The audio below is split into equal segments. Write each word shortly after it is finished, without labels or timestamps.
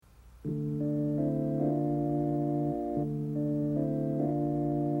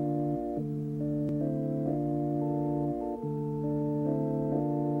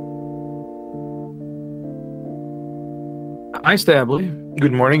Hi, Stably.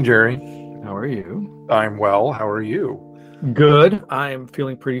 Good morning, Jerry. How are you? I'm well. How are you? Good. I'm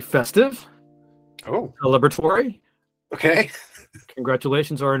feeling pretty festive, Oh, celebratory. okay.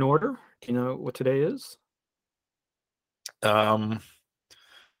 Congratulations are in order. Do you know what today is? Um,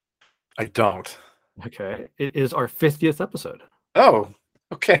 I don't. Okay. It is our 50th episode. Oh,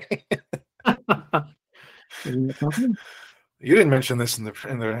 okay. Isn't that something? You didn't mention this in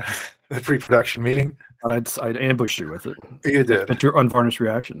the pre-production meeting. I'd ambush you with it. You did. That's your unvarnished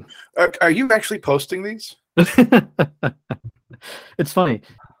reaction. Are you actually posting these? It's funny.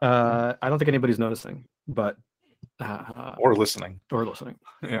 I don't think anybody's noticing, but Or listening? or listening.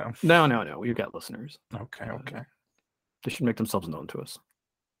 Yeah. No. We've got listeners. Okay. They should make themselves known to us.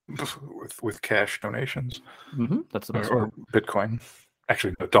 With cash donations That's the best. or Bitcoin.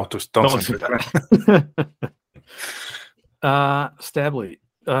 Actually, no, don't send do Bitcoin. that. Stably,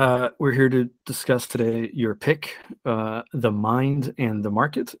 we're here to discuss today your pick, The Mind and the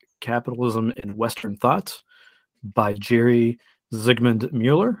Market, Capitalism in Western Thought by Jerry Zygmunt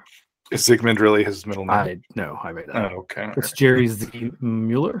Mueller. Is Zygmunt really his middle name? I made that up. Okay. It's Jerry Z.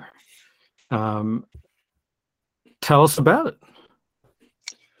 Mueller. Tell us about it.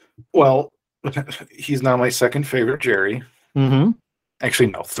 Well, he's now my second favorite Jerry. Mm-hmm.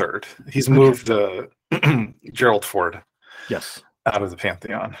 Actually, no, third. He's moved Gerald Ford Yes. out of the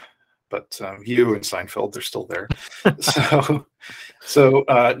pantheon, but you and Seinfeld, they're still there. so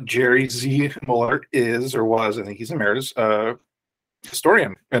Jerry Z. Mueller is or was, I think he's emeritus,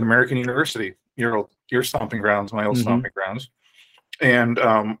 historian at American University, your stomping grounds, my old stomping grounds. And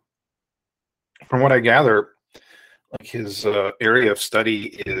from what I gather, like his area of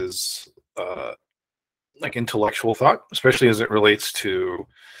study is like intellectual thought, especially as it relates to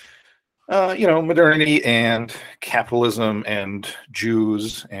modernity and capitalism and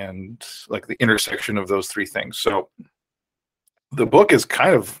Jews and like the intersection of those three things. So the book is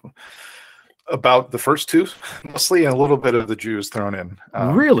kind of about the first two, mostly, and a little bit of the Jews thrown in.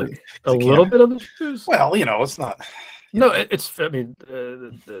 Really? A little bit of the Jews? Well, it's not. No, it's. I mean,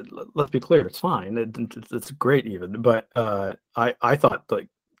 let's be clear. It's fine. It's great, even. But I thought like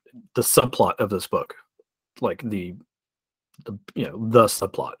the subplot of this book, like the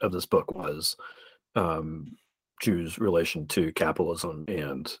subplot of this book was Jews' relation to capitalism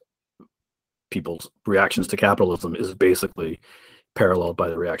and people's reactions to capitalism is basically paralleled by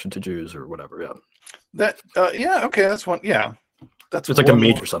the reaction to Jews or whatever. Yeah. Okay, that's one. Yeah, that's it's like a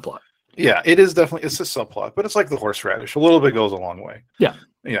major subplot. Yeah, it is definitely. It's a subplot, but it's like the horseradish. A little bit goes a long way. Yeah.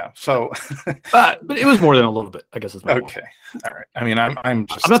 So, but it was more than a little bit, I guess. Is my okay. Point. All right. I mean, I'm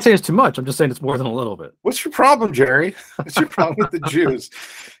not saying it's too much. I'm just saying it's more than a little bit. What's your problem, Jerry? What's your problem with the Jews?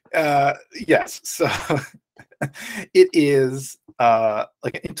 Yes. So it is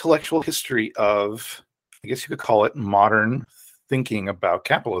like an intellectual history of, I guess you could call it, modern thinking about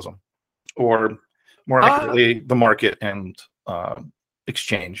capitalism, or more accurately, the market and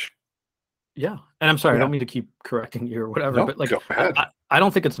exchange. Yeah, and I'm sorry, I don't mean to keep correcting you or whatever, No, but like, go ahead. I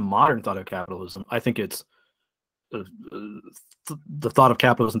don't think it's modern thought of capitalism. I think it's the thought of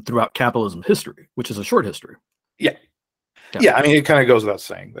capitalism throughout capitalism history, which is a short history. Yeah. I mean, it kind of goes without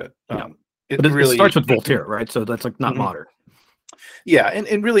saying that. It really starts with Voltaire, right? So that's like not modern. Yeah,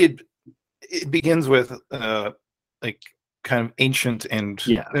 and really, it begins with like kind of ancient and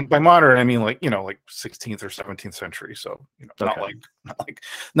by modern I mean like 16th or 17th century, so not like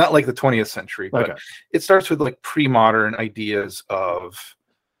the 20th century, but it starts with like pre-modern ideas of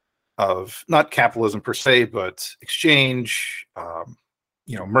not capitalism per se, but exchange,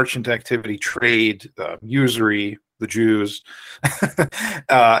 merchant activity, trade, usury, the Jews,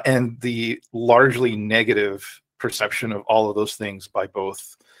 and the largely negative perception of all of those things by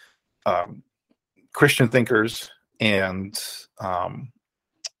both Christian thinkers and I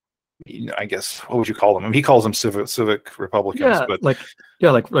guess, what would you call them? I mean, he calls them civic Republicans, but like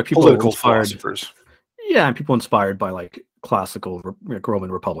people political philosophers. Yeah, and people inspired by like classical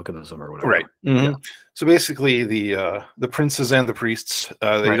Roman republicanism or whatever. Right. Mm-hmm. Yeah. So basically, the princes and the priests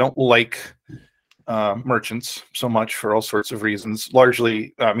they don't like merchants so much for all sorts of reasons.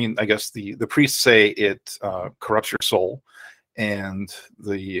 Largely, I mean, I guess the priests say it corrupts your soul, and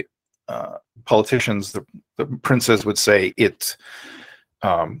the politicians, the princes would say it.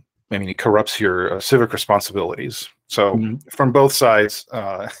 It corrupts your civic responsibilities. So from both sides,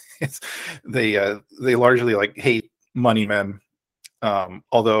 they largely like hate money men.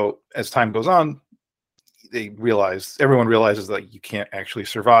 Although as time goes on, everyone realizes that you can't actually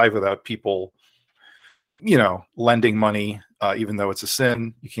survive without people, lending money, even though it's a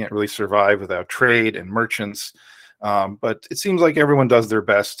sin. You can't really survive without trade and merchants. But it seems like everyone does their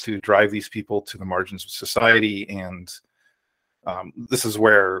best to drive these people to the margins of society and This is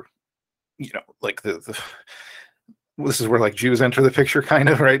where, like this is where like Jews enter the picture, kind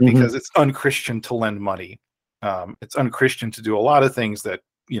of, right? Mm-hmm. Because it's unchristian to lend money. It's unchristian to do a lot of things that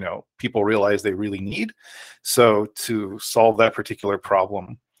people realize they really need. So to solve that particular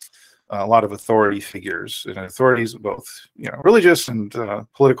problem, a lot of authority figures and authorities, both religious and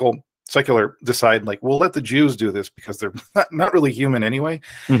political, secular, decide like, we'll let the Jews do this because they're not really human anyway.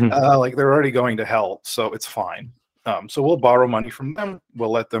 Mm-hmm. Like they're already going to hell, so it's fine. So we'll borrow money from them.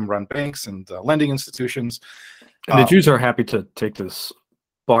 We'll let them run banks and lending institutions. And the Jews are happy to take this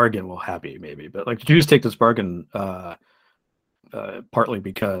bargain. Well, happy maybe, but like the Jews take this bargain partly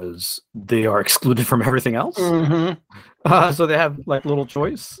because they are excluded from everything else. Mm-hmm. So they have like little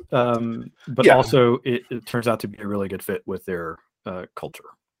choice, but also it turns out to be a really good fit with their culture.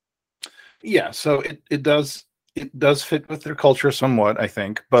 Yeah, so it does fit with their culture somewhat, I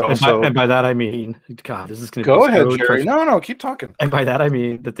think. But also, and by that I mean, God, this is going to go ahead, Jerry. No, keep talking. And by that I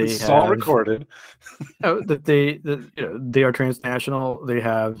mean that it's all recorded. That they are transnational. They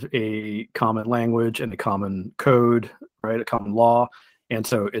have a common language and a common code, right? A common law, and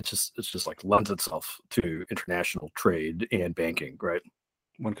so it's just like lends itself to international trade and banking, right?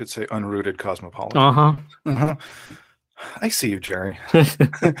 One could say unrooted cosmopolitan. I see you, Jerry.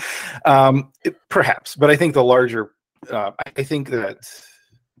 Perhaps, but I think the larger, I think that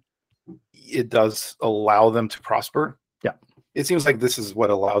it does allow them to prosper. Yeah. It seems like this is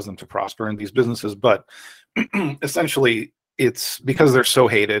what allows them to prosper in these businesses, but essentially it's because they're so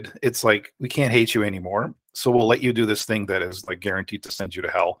hated. It's like, we can't hate you anymore, so we'll let you do this thing that is like guaranteed to send you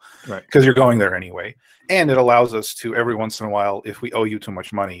to hell, right? Because you're going there anyway. And it allows us to, every once in a while, if we owe you too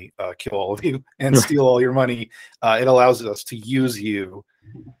much money, kill all of you and steal all your money. It allows us to use you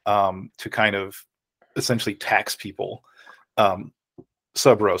to kind of essentially tax people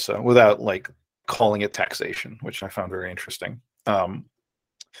sub rosa without like calling it taxation, which I found very interesting.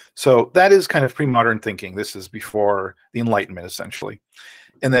 So that is kind of pre-modern thinking. This is before the Enlightenment, essentially.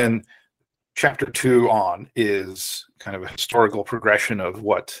 And then chapter 2 on is kind of a historical progression of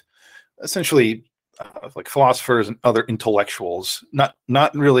what essentially like philosophers and other intellectuals,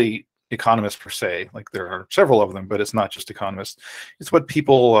 not really economists per se, like there are several of them, but it's not just economists. It's what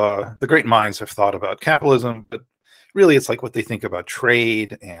people, the great minds have thought about capitalism, but really it's like what they think about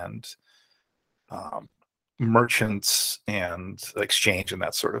trade and merchants and exchange and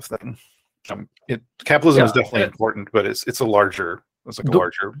that sort of thing. Capitalism is definitely important, but it's a larger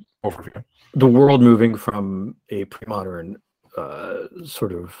overview. The world moving from a pre-modern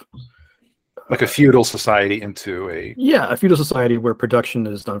sort of like a feudal society into a feudal society where production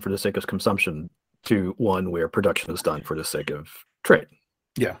is done for the sake of consumption to one where production is done for the sake of trade.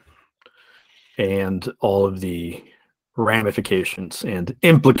 Yeah. And all of the ramifications and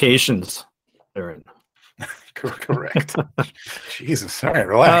implications therein. Correct. Jesus, all right,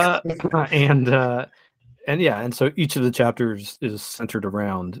 relax. And so each of the chapters is centered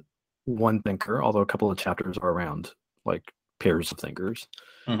around one thinker, although a couple of chapters are around like pairs of thinkers.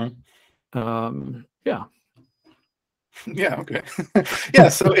 Mm-hmm. Okay.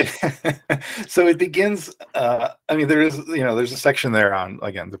 So it begins. I mean, there's a section there on,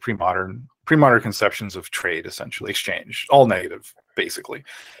 again, the pre-modern conceptions of trade, essentially exchange, all negative, basically.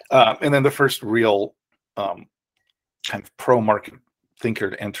 And then the first real kind of pro-market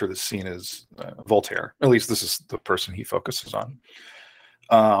thinker to enter the scene is Voltaire. At least this is the person he focuses on.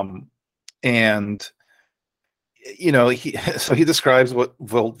 And he describes what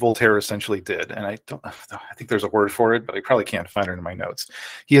Voltaire essentially did, and I think there's a word for it, but I probably can't find it in my notes.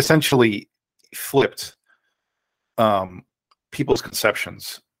 He essentially flipped people's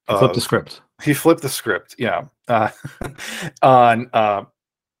conceptions. Flipped the script. He flipped the script, on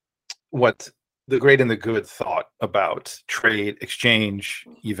what the great and the good thought about trade, exchange,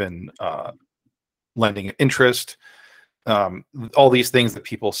 even lending and interest. All these things that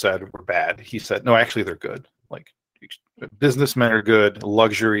people said were bad. He said, no, actually, they're good. Like businessmen are good,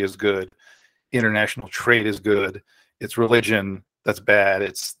 luxury is good, international trade is good. It's religion that's bad.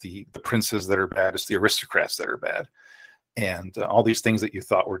 It's the princes that are bad. It's the aristocrats that are bad. And all these things that you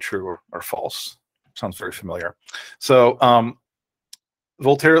thought were true are false. Sounds very familiar. So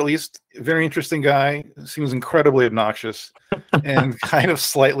Voltaire, at least, very interesting guy, seems incredibly obnoxious and kind of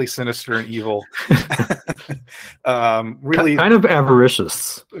slightly sinister and evil. Really kind of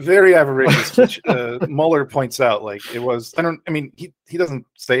avaricious. Very avaricious, which Muller points out, like it was, he doesn't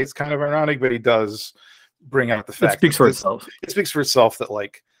say it's kind of ironic, but he does bring out the fact. It speaks for itself. It speaks for itself that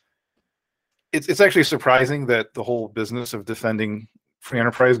like, it's actually surprising that the whole business of defending free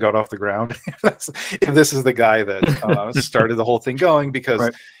enterprise got off the ground. If this is the guy that started the whole thing going, because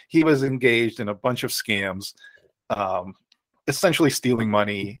he was engaged in a bunch of scams essentially stealing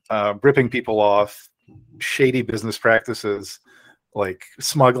money, ripping people off, shady business practices, like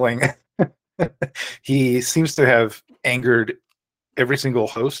smuggling. He seems to have angered every single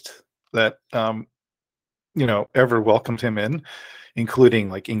host that ever welcomed him in, including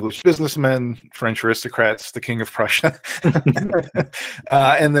like English businessmen, French aristocrats, the King of Prussia.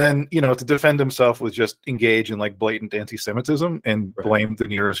 And then, to defend himself, was just engage in like blatant anti-Semitism and blame the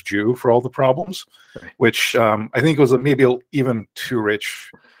nearest Jew for all the problems, which I think was maybe even too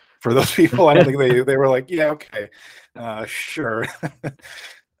rich for those people. I don't think they were like, yeah, okay, sure.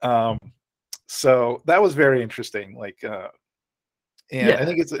 So that was very interesting. Like, and I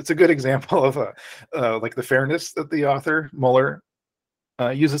think it's a good example of like the fairness that the author Muller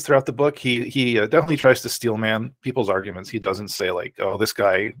uses throughout the book. He definitely tries to steel man people's arguments. He doesn't say like, oh, this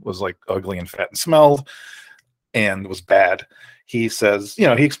guy was like ugly and fat and smelled and was bad. He says, he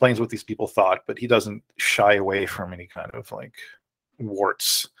explains what these people thought, but he doesn't shy away from any kind of like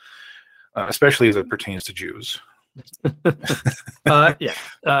warts, especially as it pertains to Jews. No,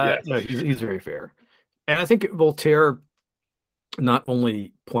 he's very fair. And I think Voltaire not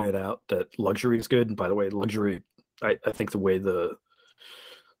only pointed out that luxury is good, and by the way, luxury, I think the way the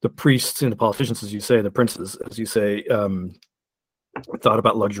priests and the politicians, as you say, the princes, as you say, thought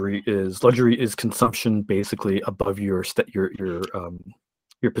about luxury is consumption basically above your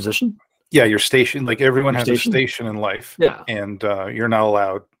position. Yeah, your station. Like everyone has a station in life. Yeah, and you're not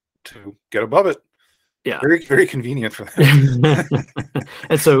allowed to get above it. Yeah, very, very convenient for them.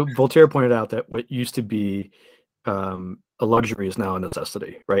 And so Voltaire pointed out that what used to be a luxury is now a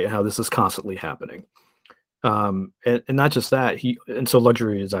necessity, right? And how this is constantly happening. And not just that, so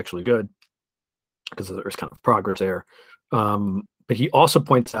luxury is actually good because there's kind of progress there. But he also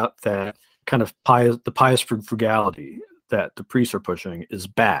points out that kind of the pious frugality that the priests are pushing is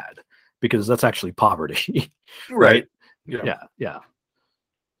bad because that's actually poverty. Right. Yeah.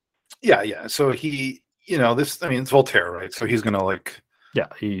 So he, it's Voltaire, right? So he's gonna like,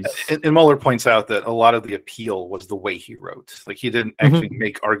 he's and Muller points out that a lot of the appeal was the way he wrote. Like he didn't actually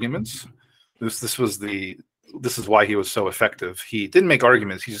make arguments. This is why he was so effective. He didn't make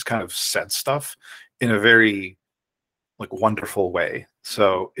arguments. He just kind of said stuff in a very like wonderful way.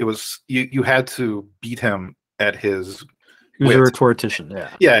 So it was you had to beat him at his. He was a rhetorician,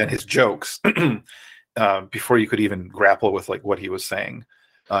 and his jokes before you could even grapple with like what he was saying,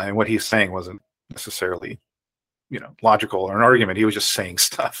 and what he's saying wasn't necessarily logical or an argument. He was just saying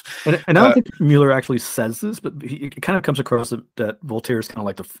stuff. And I don't think Mueller actually says this, but it kind of comes across that Voltaire is kind of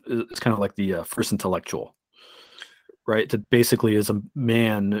like the first intellectual, right? That basically is a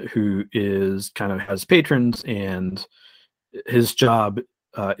man who is kind of has patrons, and his job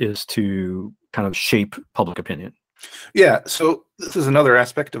is to kind of shape public opinion. Yeah. So this is another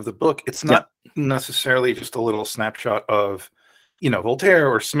aspect of the book. It's not necessarily just a little snapshot of, Voltaire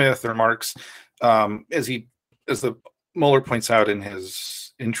or Smith or Marx. As the Muller points out in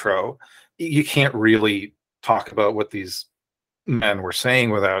his intro, you can't really talk about what these men were saying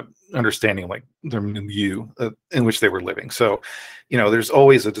without understanding like their milieu in which they were living. So, there's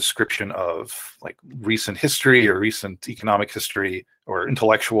always a description of like recent history or recent economic history or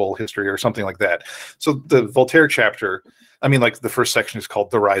intellectual history or something like that. So the Voltaire chapter, like the first section is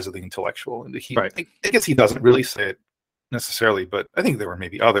called "The Rise of the Intellectual," and I guess he doesn't really say it necessarily, but I think there were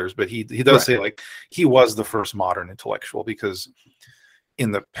maybe others, but he does say like he was the first modern intellectual, because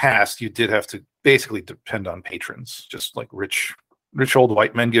in the past you did have to basically depend on patrons, just like rich old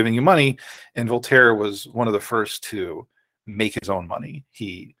white men giving you money, and Voltaire was one of the first to make his own money.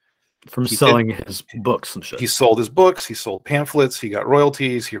 He selling his books and shit. He sold his books, he sold pamphlets, he got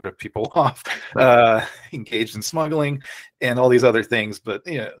royalties, he ripped people off, engaged in smuggling and all these other things. But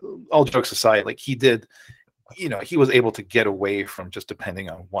all jokes aside, like he did, he was able to get away from just depending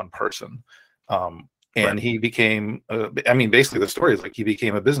on one person. And he became, basically the story is like he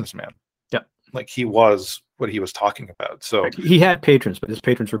became a businessman. Yeah. Like he was what he was talking about. So he had patrons, but his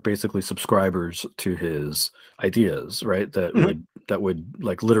patrons were basically subscribers to his ideas, right? That would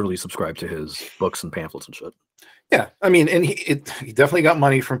like literally subscribe to his books and pamphlets and shit. Yeah. And he definitely got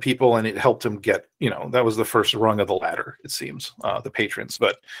money from people, and it helped him get, that was the first rung of the ladder, it seems, the patrons,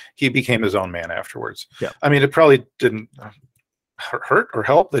 but he became his own man afterwards. Yeah. It probably didn't hurt or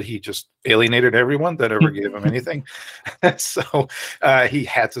help that he just alienated everyone that ever gave him anything. So he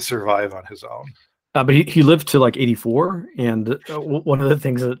had to survive on his own. But he lived to like 84, and one of the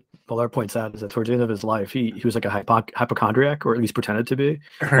things that Muller points out is that towards the end of his life, he was like a hypochondriac, or at least pretended to be.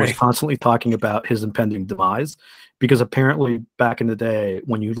 Right. He was constantly talking about his impending demise, because apparently back in the day,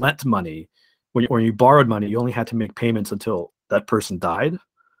 when you lent money, when you borrowed money, you only had to make payments until that person died.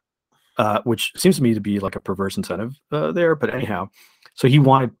 which seems to me to be like a perverse incentive there. But anyhow, so he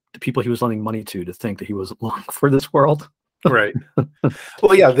wanted the people he was lending money to think that he was long for this world. Right.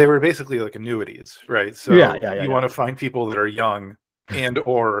 Well, yeah, they were basically like annuities, right? So you want to find people that are young, and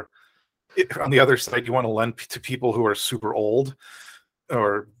or on the other side, you want to lend to people who are super old,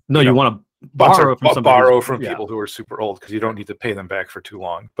 or you want to borrow from people who are super old because you don't need to pay them back for too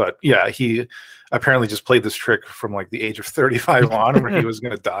long. But yeah, he apparently just played this trick from like the age of 35 on, where he was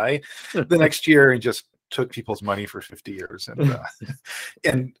going to die the next year, and just took people's money for 50 years,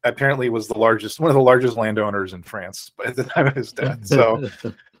 and apparently was one of the largest landowners in France by the time of his death. So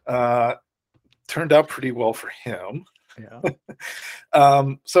turned out pretty well for him. Yeah.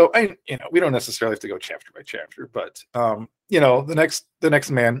 So we don't necessarily have to go chapter by chapter, but the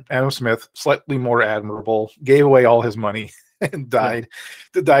next man, Adam Smith, slightly more admirable, gave away all his money and died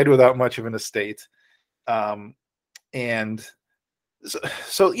without much of an estate. And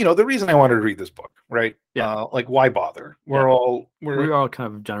so the reason I wanted to read this book, right? Like, why bother? We're all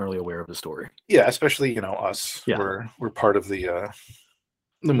kind of generally aware of the story. Yeah, especially us. Yeah. We're part of the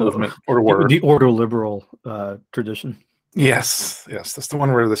movement, or the ordo liberal tradition. Yes, that's the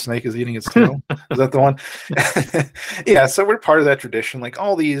one where the snake is eating its tail. Is that the one? Yeah, so we're part of that tradition. Like,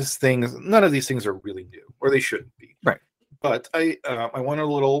 all these things, none of these things are really new, or they shouldn't be. Right. But I wanted a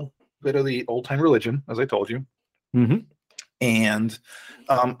little bit of the old time religion, as I told you. Mm-hmm. And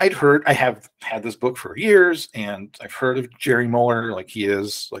I have had this book for years, and I've heard of Jerry Muller. Like, he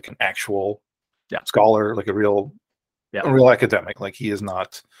is like an actual scholar, like a real academic. Like, he is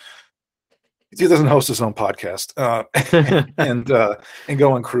not. He doesn't host his own podcast and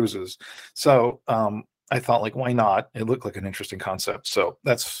go on cruises. So I thought, like, why not? It looked like an interesting concept. So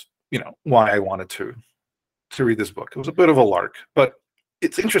that's why I wanted to read this book. It was a bit of a lark, but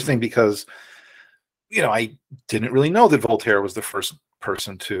it's interesting because I didn't really know that Voltaire was the first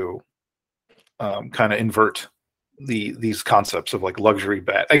person to kind of invert these concepts of like luxury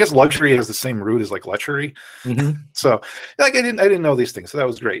bad. I guess luxury has the same root as like lechery. Mm-hmm. So like I didn't know these things. So that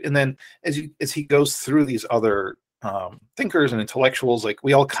was great. And then as he goes through these other thinkers and intellectuals, like,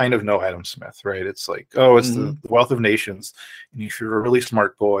 we all kind of know Adam Smith, right? It's like, it's the Wealth of Nations. And if you're a really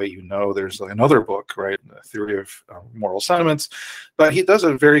smart boy, there's like another book, right? The Theory of Moral Sentiments. But he does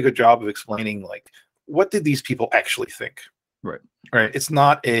a very good job of explaining, like, what did these people actually think? Right. It's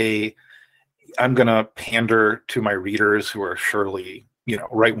not I'm going to pander to my readers who are surely,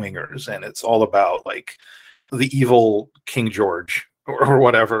 right wingers. And it's all about like the evil King George or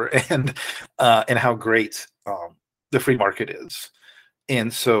whatever. And how great the free market is.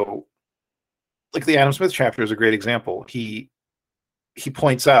 And so like the Adam Smith chapter is a great example. He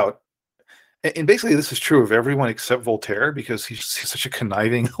points out, and basically this is true of everyone except Voltaire, because he's such a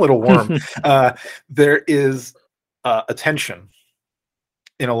conniving little worm. There is a tension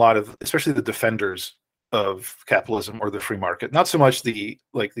in a lot of, especially the defenders of capitalism or the free market. Not so much the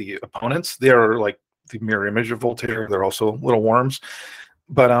opponents. They are like the mirror image of Voltaire. They're also little worms.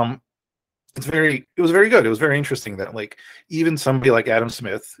 But it was very good. It was very interesting that like even somebody like Adam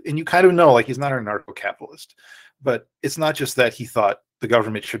Smith, and you kind of know like he's not an anarcho-capitalist, but it's not just that he thought the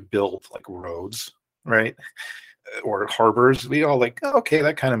government should build like roads, right? Or harbors. We all like, okay,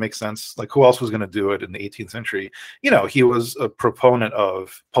 that kind of makes sense. Like, who else was going to do it in the 18th century? He was a proponent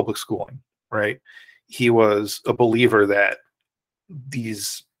of public schooling, right? He was a believer that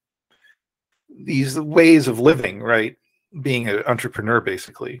these ways of living, right, being an entrepreneur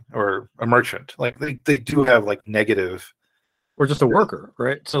basically, or a merchant, like they do have like negative, or just a worker,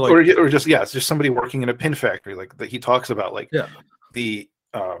 right? So like, or just it's just somebody working in a pin factory, like that he talks about, like the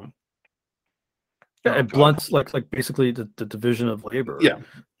it blunts like basically the division of labor.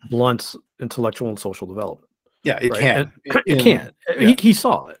 Blunts intellectual and social development. Yeah, it can. It can. Yeah. He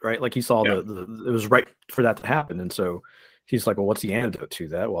saw it, right? Like he saw it was right for that to happen, and so he's like, well, what's the antidote to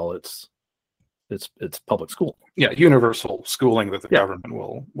that? Well, it's public school. Yeah, universal schooling that the government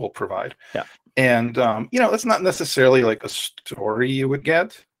will provide. Yeah, and it's not necessarily like a story you would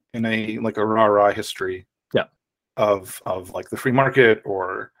get in a rah-rah history. Yeah, of like the free market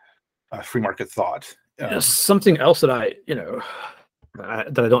or free market thought. Something else that I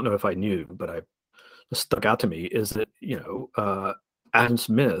don't know if I knew, but I stuck out to me is that Adam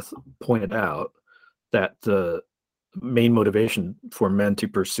Smith pointed out that the main motivation for men to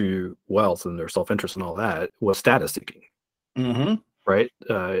pursue wealth and their self-interest and all that was status seeking. Mm-hmm. Right?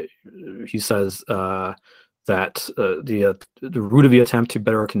 He says that the root of the attempt to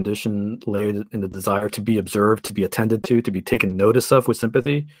better a condition lay in the desire to be observed, to be attended to be taken notice of with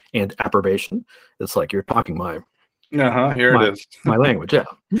sympathy and approbation. It's like you're talking my it is my language.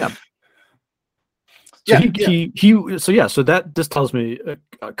 Yeah. So so that this tells me,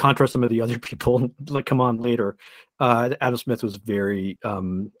 contrast some of the other people like come on later. Adam Smith was very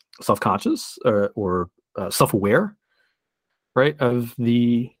self-conscious or self-aware, right? Of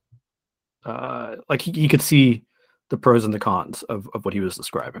the like he could see the pros and the cons of what he was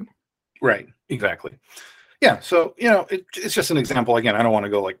describing. Right. Exactly. Yeah. So it's just an example. Again, I don't want to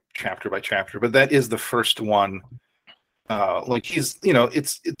go like chapter by chapter, but that is the first one. Like he's,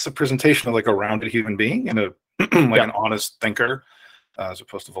 it's a presentation of like a rounded human being and a like an honest thinker, as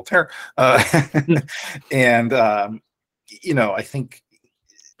opposed to Voltaire. And I think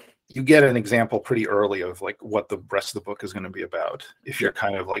you get an example pretty early of like what the rest of the book is going to be about if you're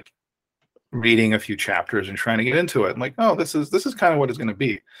kind of like reading a few chapters and trying to get into it. And like, oh, this is kind of what it's going to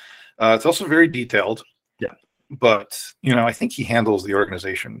be. It's also very detailed. Yeah. But I think he handles the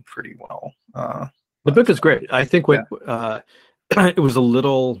organization pretty well. The book is great. I think it was a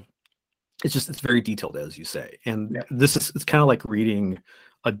little. It's very detailed, as you say, and it's kind of like reading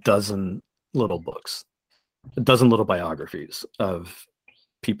a dozen little books, a dozen little biographies of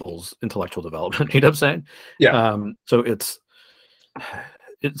people's intellectual development. You know what I'm saying? Yeah. So it's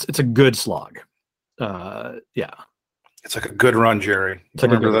a good slog. Yeah. It's like a good run, Jerry.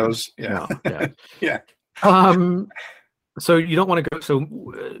 Remember those? Yeah. Yeah. Yeah. So you don't want to go. So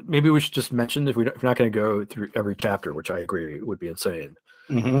maybe we should just mention if we're not going to go through every chapter, which I agree would be insane.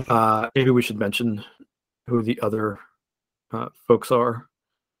 Mm-hmm. Maybe we should mention who the other folks are.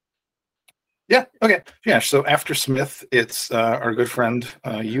 Yeah. Okay. Yeah. So after Smith, it's our good friend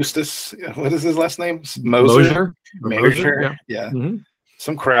Eustace. What is his last name? Moser. Yeah. Mm-hmm.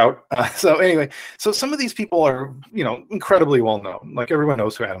 Some crowd. So anyway, so some of these people are, incredibly well known. Like everyone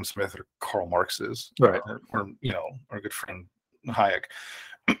knows who Adam Smith or Karl Marx is, right? Or our good friend Hayek.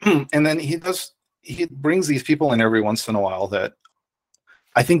 And then he brings these people in every once in a while that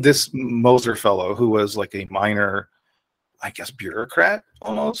I think this Moser fellow, who was like a minor, I guess, bureaucrat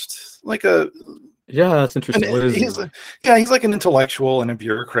almost, like a. Yeah, that's interesting. What is he's like an intellectual and a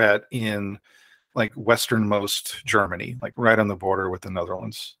bureaucrat in like westernmost Germany, like right on the border with the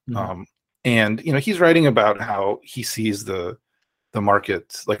Netherlands. Mm-hmm. And he's writing about how he sees the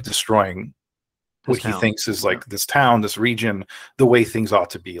market like destroying what he thinks is like this town, this region, the way things ought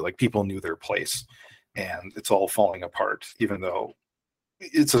to be. Like people knew their place, and it's all falling apart, even though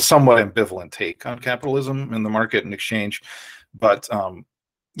it's a somewhat ambivalent take on capitalism and the market and exchange. But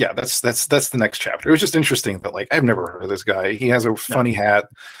that's the next chapter. It was just interesting that like I've never heard of this guy. He has a funny hat.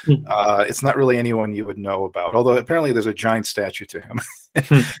 It's not really anyone you would know about, although apparently there's a giant statue to him.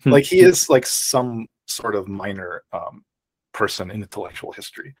 Like he is like some sort of minor person in intellectual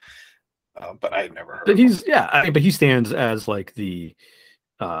history. But I've never heard. But but he stands as like so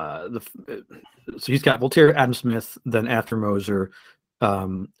he's got Voltaire, Adam Smith, then after Moser,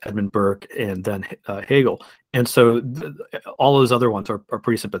 Edmund Burke, and then Hegel. And so all those other ones are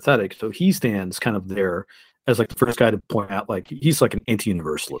pretty sympathetic. So he stands kind of there as like the first guy to point out, like he's like an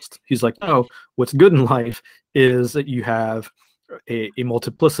anti-universalist. He's like, no, what's good in life is that you have a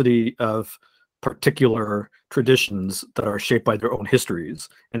multiplicity of particular traditions that are shaped by their own histories,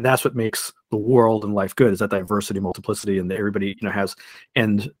 and that's what makes the world and life good, is that diversity, multiplicity, and that everybody has,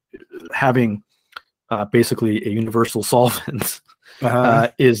 and having basically a universal solvent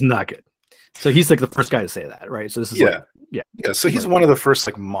is not good. So he's like the first guy to say that, right? So this is So he's one of the first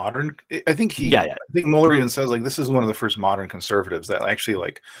like modern. I think I think Muller even says like this is one of the first modern conservatives that actually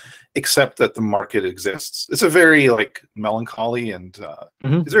like accept that the market exists. It's a very like melancholy and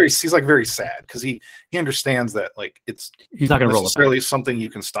he's like very sad because he understands that like he's not going to roll it back. Something you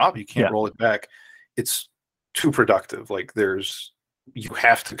can stop. You can't roll it back. It's too productive. Like you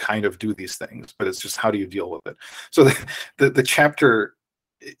have to kind of do these things, but it's just how do you deal with it? So the chapter.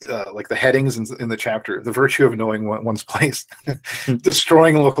 Like the headings in the chapter, the virtue of knowing one's place,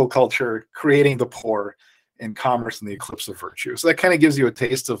 destroying local culture, creating the poor, and commerce in the eclipse of virtue. So that kind of gives you a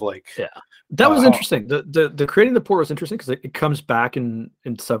taste of like, that was interesting. The creating the poor was interesting because it comes back in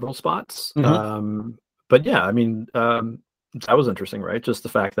several spots. But yeah, I mean, that was interesting, right? Just the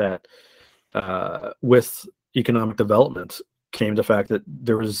fact that with economic development came the fact that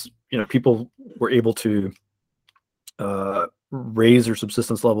there was, people were able to raise their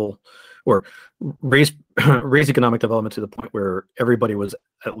subsistence level or raise economic development to the point where everybody was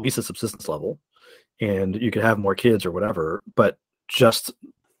at least a subsistence level and you could have more kids or whatever, but just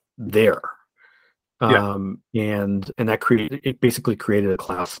there. And that basically created a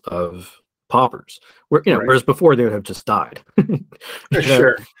class of paupers where, whereas before they would have just died.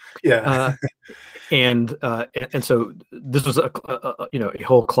 Sure. Yeah. And so this was a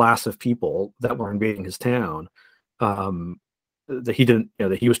whole class of people that were invading his town. that he didn't,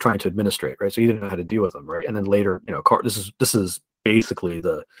 that he was trying to administrate, right? So he didn't know how to deal with them, right? And then later, this is basically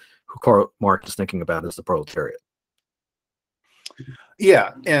who Karl Marx is thinking about as the proletariat.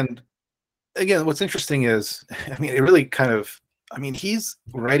 Yeah, and again, what's interesting is, I mean, it really kind of, I mean, he's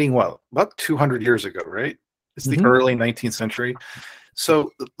writing about 200 years ago, right? It's the early 19th century.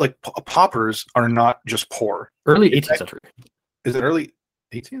 So, like, paupers are not just poor. Early 18th century. Is it early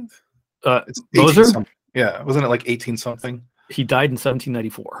 18th? It's 18 yeah, wasn't it like 18 something? He died in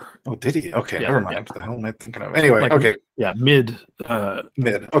 1794. Oh, did he? Okay, yeah, never mind. What the hell am I thinking of? Anyway, like, okay. Yeah, mid.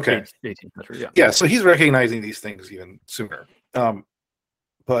 Okay. 18th century. Yeah. Yeah. So he's recognizing these things even sooner.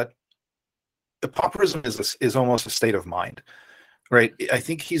 But the pauperism is almost a state of mind, right? I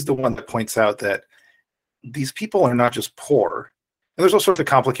think he's the one that points out that these people are not just poor, and there's all sorts of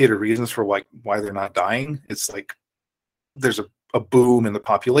complicated reasons for why they're not dying. It's like there's a boom in the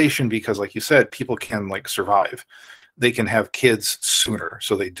population because, like you said, people can like survive. They can have kids sooner,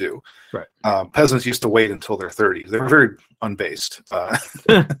 so they do. Right. Peasants used to wait until their 30s. They were very unbased.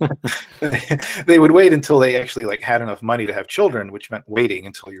 They would wait until they actually like had enough money to have children, which meant waiting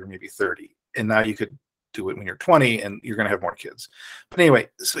until you were maybe 30. And now you could do it when you're 20, and you're going to have more kids. But anyway,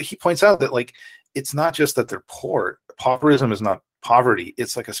 so he points out that like it's not just that they're poor. Pauperism is not poverty.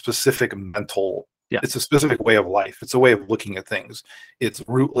 It's like a specific mental. Yeah. It's a specific way of life. It's a way of looking at things. It's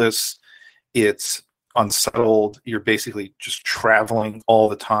rootless. It's unsettled. You're basically just traveling all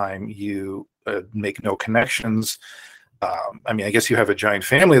the time. You make no connections. I mean, I guess you have a giant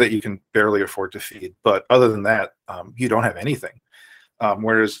family that you can barely afford to feed, but other than that, you don't have anything.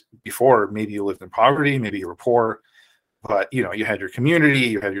 Whereas before, maybe you lived in poverty, maybe you were poor, but you had your community,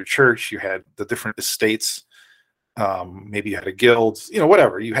 you had your church, you had the different estates. Maybe you had a guild,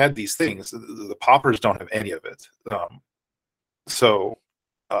 whatever. You had these things. The paupers don't have any of it.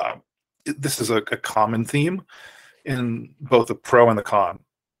 This is a common theme in both the pro and the con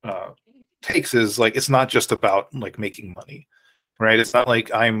takes. Is like it's not just about like making money, right? It's not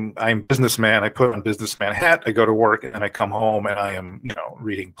like I'm businessman. I put on businessman hat. I go to work and I come home and I am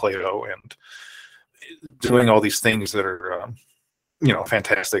reading Plato and doing all these things that are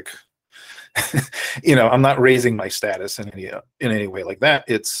fantastic. I'm not raising my status in any way like that.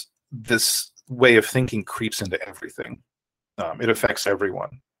 It's this way of thinking creeps into everything. It affects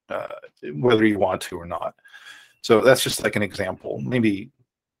everyone. Whether you want to or not. So that's just like an example, maybe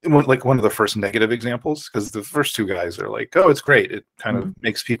like one of the first negative examples, because the first two guys are like, oh, it's great. It kind of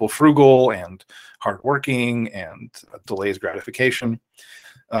makes people frugal and hardworking and delays gratification.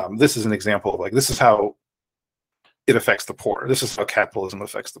 This is an example of like, this is how it affects the poor. This is how capitalism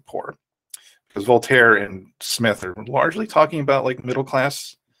affects the poor. Because Voltaire and Smith are largely talking about like middle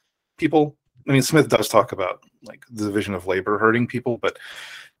class people. I mean, Smith does talk about like the division of labor hurting people, but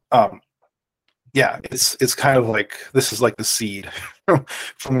it's kind of like this is like the seed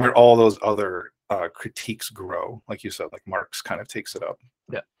from where all those other critiques grow. Like you said, like Marx kind of takes it up.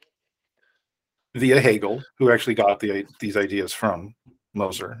 Yeah. Via Hegel, who actually got these ideas from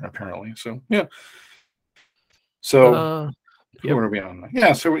Moser, apparently. So yeah. So what are we on?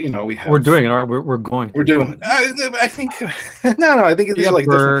 Yeah. So we have. We're doing it. We're going. We're doing. I think. No. I think these are like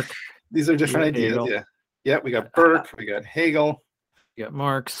Burke, these are different ideas. Hegel. Yeah. Yeah. We got Burke. We got Hegel. You got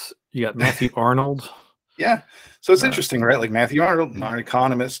Marx, you got Matthew Arnold. Yeah. So it's interesting, right? Like Matthew Arnold, not an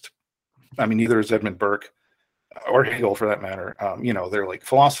economist. I mean, neither is Edmund Burke or Hegel for that matter. They're like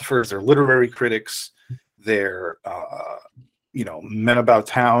philosophers, they're literary critics, they're, men about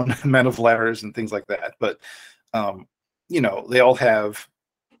town, men of letters and things like that. But, they all have,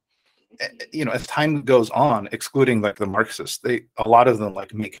 as time goes on, excluding like the Marxists, a lot of them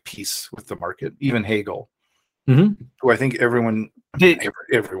like make peace with the market, even Hegel. Who I think everyone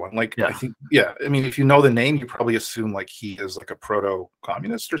like, yeah. I think, yeah. I mean, if you know the name, you probably assume like he is like a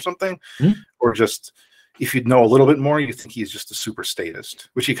proto-communist or something, or just if you know a little bit more, you think he's just a super statist,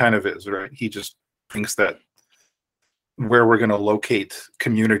 which he kind of is, right? He just thinks that where we're going to locate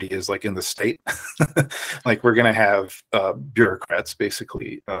community is like in the state, like we're going to have bureaucrats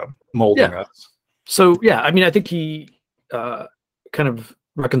basically molding us. So yeah, I mean, I think he kind of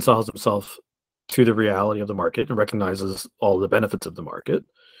reconciles himself to the reality of the market and recognizes all the benefits of the market,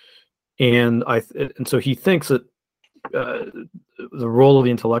 and so he thinks that the role of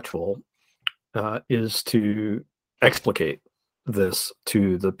the intellectual is to explicate this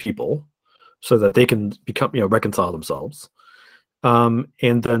to the people so that they can become reconcile themselves, and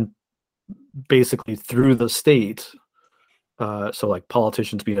then basically through the state, so like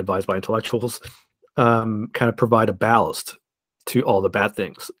politicians being advised by intellectuals, kind of provide a ballast to all the bad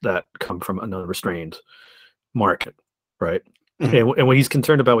things that come from an unrestrained market, right? And what he's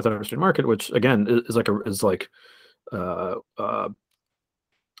concerned about with an unrestrained market, which again is like uh, uh,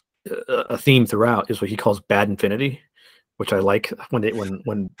 a theme throughout is what he calls bad infinity, which I like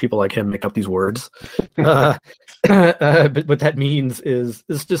when people like him make up these words. But what that means is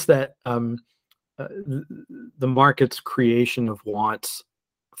just that the market's creation of wants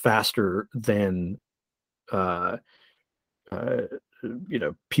faster than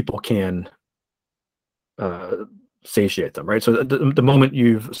people can satiate them, right? So the moment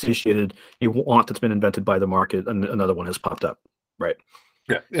you've satiated a want that's been invented by the market, and another one has popped up, right?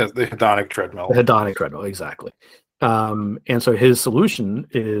 Yeah, the hedonic treadmill. The hedonic treadmill, exactly. And so his solution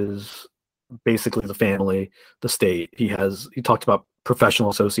is basically the family, the state. He talked about professional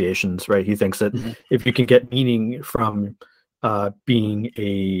associations, right? He thinks that if you can get meaning from being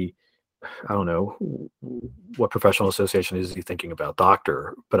I don't know what professional association is he thinking about,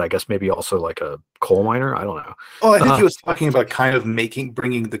 doctor, but I guess maybe also like a coal miner. I don't know. Well, I think he was talking about kind of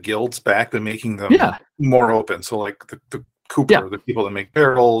bringing the guilds back, but making them more open. So like the Cooper, the people that make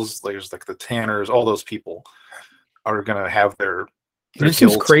barrels, there's like the tanners, all those people are going to have their it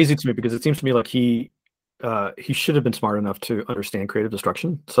seems crazy to me because it seems to me like he should have been smart enough to understand creative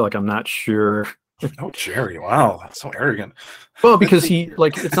destruction. So like I'm not sure. Oh, Jerry! Wow, that's so arrogant. Well, because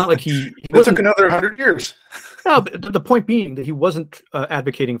it's not like he it took another 100 years. No, but the point being that he wasn't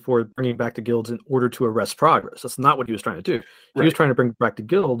advocating for bringing back the guilds in order to arrest progress. That's not what he was trying to do. He was trying to bring back the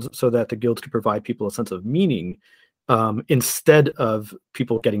guilds so that the guilds could provide people a sense of meaning, instead of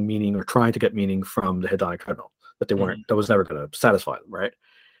people getting meaning or trying to get meaning from the hedonic treadmill that they weren't. That was never going to satisfy them, right?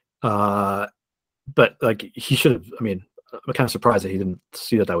 But like he should have. I mean, I'm kind of surprised that he didn't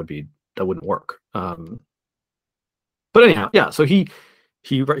see that wouldn't work. But anyhow, yeah. So he's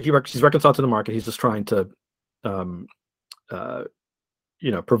reconciled to the market. He's just trying to,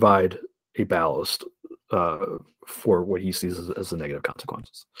 provide a ballast for what he sees as the negative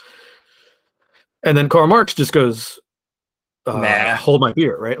consequences. And then Karl Marx just goes, "Hold my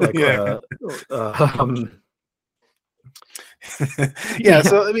beer," right? Like, yeah. So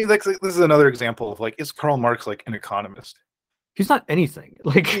I mean, like this is another example of like, is Karl Marx like an economist? He's not anything.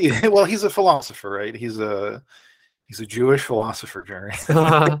 Like, well, he's a philosopher, right? He's a Jewish philosopher, Jerry,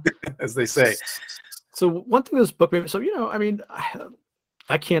 as they say. So one thing this book made, so I mean,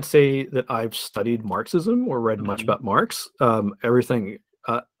 I can't say that I've studied Marxism or read much about Marx. Everything,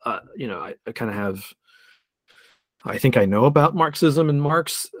 I kind of have. I think I know about Marxism, and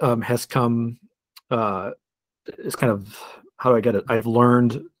Marx has come. Is kind of, how do I get it? I've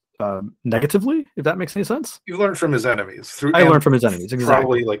learned negatively, if that makes any sense. You learned from his enemies. I learned from his enemies, exactly.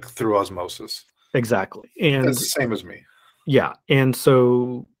 Probably like through osmosis. Exactly. And that's the same as me. Yeah. And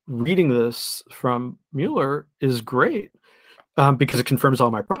so reading this from Mueller is great because it confirms all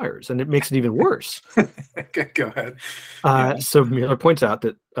my priors and it makes it even worse. Okay, go ahead. So Mueller points out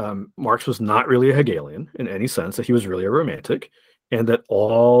that Marx was not really a Hegelian in any sense, that he was really a romantic, and that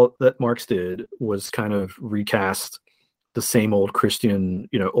all that Marx did was kind of recast the same old Christian,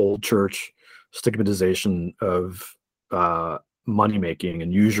 old church stigmatization of money making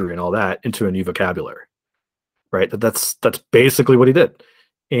and usury and all that into a new vocabulary, right? That's basically what he did.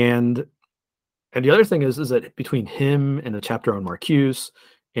 And the other thing is that between him and the chapter on Marcuse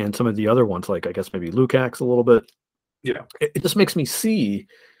and some of the other ones, like I guess maybe Lukács a little bit, it just makes me see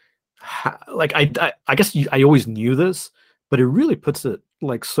how, like I guess I always knew this, but it really puts it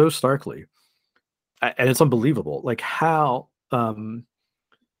like so starkly. And it's unbelievable, like how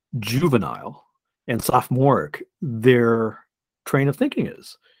juvenile and sophomoric their train of thinking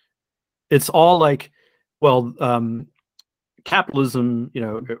is. It's all like, well, capitalism,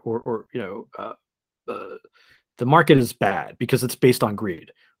 the market is bad because it's based on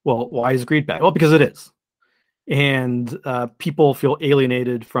greed. Well, why is greed bad? Well, because it is, and people feel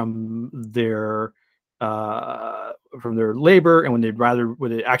alienated from their labor, and what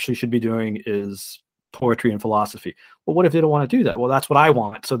they actually should be doing is poetry and philosophy. Well, what if they don't want to do that? Well, that's what I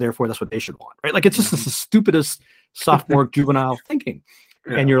want, so therefore that's what they should want, right? Like it's just the stupidest sophomore juvenile thinking.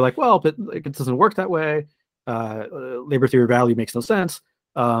 And you're like, well, but like, it doesn't work that way. Labor theory of value makes no sense.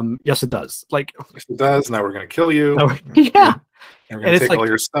 Yes, it does. Like, yes, it does. Now we're going to kill you. Yeah. And we're going to take all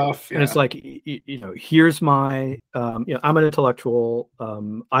your stuff. And it's like, here's my, I'm an intellectual.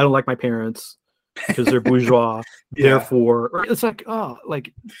 I don't like my parents because they're bourgeois. Therefore, or it's like,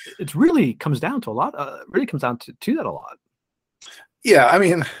 it really comes down to a lot. Really comes down to that a lot. Yeah, I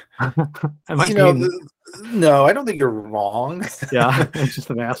mean, no, I don't think you're wrong. Yeah, it's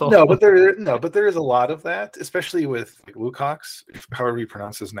just an asshole. No, but there is a lot of that, especially with like, Lukács, however you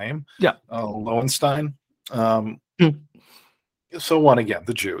pronounce his name. Yeah, Lowenstein. So one again,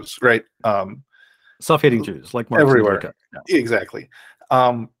 the Jews, right? Self-hating Jews, like Marx everywhere. Yeah. Exactly.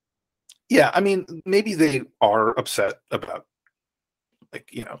 Yeah, I mean, maybe they are upset about,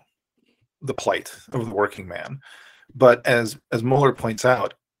 like, the plight of the working man, but as Mueller points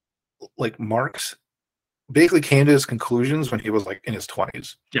out, like, Marx basically came to his conclusions when he was like in his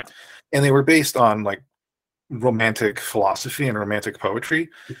 20s. Yeah. And they were based on like romantic philosophy and romantic poetry,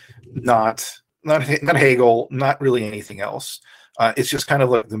 not Hegel, not really anything else. It's just kind of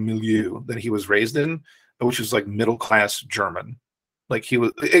like the milieu that he was raised in, which is like middle class German. Like, he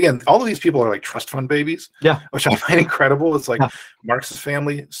was, again, all of these people are like trust fund babies, Yeah. which I find incredible. It's like Yeah. Marx's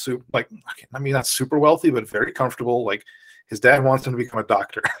family, like, I mean, not super wealthy, but very comfortable. Like, his dad wants him to become a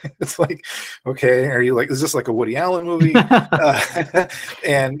doctor. It's like, okay, are you like, is this like a Woody Allen movie?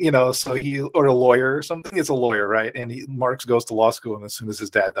 And so or a lawyer or something. It's a lawyer, right? And Marx goes to law school, and as soon as his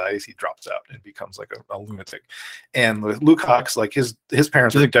dad dies, he drops out and becomes like a lunatic. And with Lukács, like, his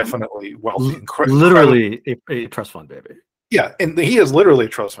parents are definitely wealthy, literally a trust fund baby. Yeah, and he is literally a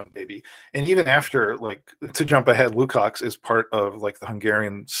trust fund baby. And even after, like, to jump ahead, Lukács is part of like the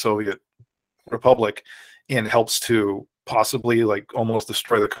Hungarian Soviet Republic and helps to possibly like almost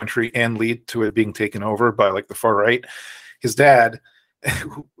destroy the country and lead to it being taken over by like the far right. His dad,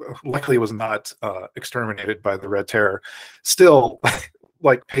 who luckily was not exterminated by the Red Terror, still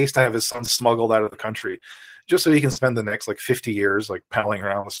like pays to have his son smuggled out of the country just so he can spend the next like 50 years like palling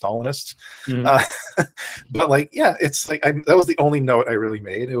around with Stalinists. But like, yeah, it's like, that was the only note I really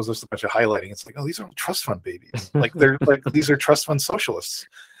made. It was just a bunch of highlighting. It's like, oh, these are trust fund babies. Like, they're like, these are trust fund socialists.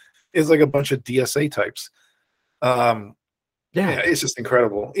 It's like a bunch of DSA types. Yeah, it's just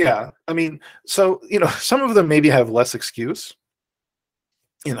incredible. Yeah, I mean, so some of them maybe have less excuse,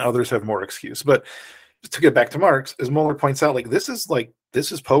 and others have more excuse. But to get back to Marx, as Mueller points out, like, this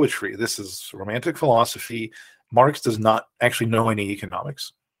is poetry. This is romantic philosophy. Marx does not actually know any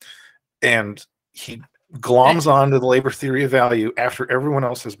economics, and he gloms onto the labor theory of value after everyone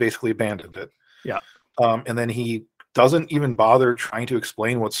else has basically abandoned it. Yeah, and then he doesn't even bother trying to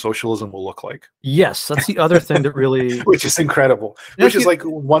explain what socialism will look like. Yes, that's the other thing that really, which is incredible. Which is like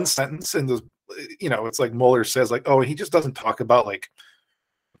one sentence, and it's like Mueller says, like, oh, he just doesn't talk about like.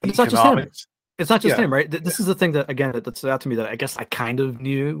 It's not just him. It's not just him, right? This is the thing that, again, that stood out to me that I guess I kind of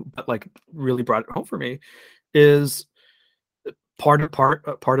knew, but like really brought it home for me, is part of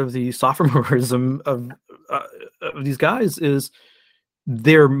the sophomoreism of these guys is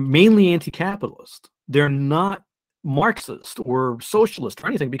they're mainly anti-capitalist. They're not Marxist or socialist or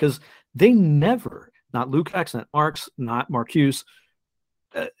anything, because they never, not Lukács, not Marx, not Marcuse,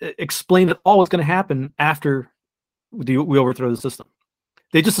 explain at all what's going to happen after we overthrow the system.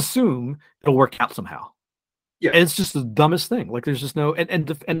 They just assume it'll work out somehow. Yeah, and it's just the dumbest thing. Like, there's just no, and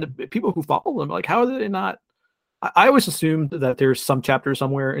the people who follow them, like, how are they not? I always assumed that there's some chapter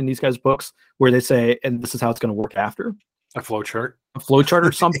somewhere in these guys' books where they say, and this is how it's going to work after. A flow chart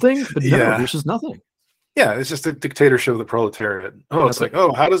or something. But no, there's just nothing. Yeah, it's just a dictatorship of the proletariat. Oh, it's like,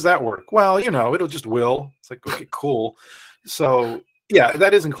 oh, how does that work? Well, it'll just will. It's like, okay, cool. So yeah,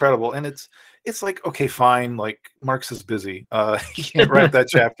 that is incredible. And it's like, okay, fine. Like, Marx is busy. He can't write that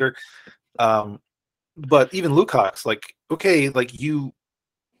chapter. But even Lukács, like, okay, like, you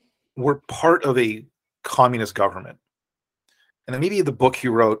were part of a communist government. And then maybe the book he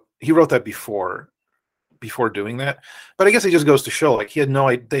wrote that before doing that. But I guess it just goes to show, like,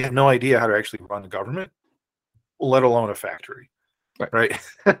 they had no idea how to actually run a government, let alone a factory. Right.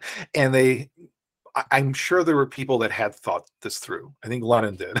 And I'm sure there were people that had thought this through. I think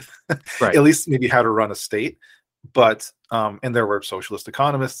Lenin did, at least maybe how to run a state. But and there were socialist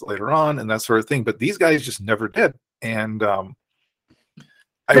economists later on and that sort of thing. But these guys just never did. And I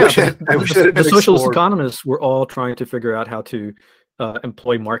wish the socialist economists were all trying to figure out how to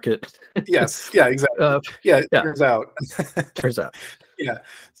employ market. Yes. Yeah. Exactly. Turns out. Yeah.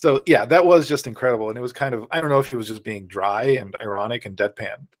 So yeah, that was just incredible, and it was kind of, I don't know if he was just being dry and ironic and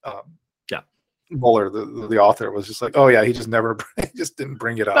deadpan. Mueller, the author, was just like, oh yeah, he just didn't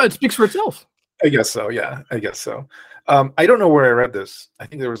bring it up. No, it speaks for itself. I guess so. Yeah, I guess so. I don't know where I read this. I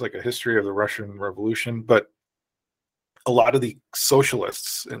think there was like a history of the Russian Revolution, but a lot of the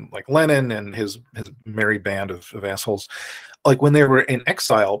socialists, and like Lenin and his merry band of assholes, like, when they were in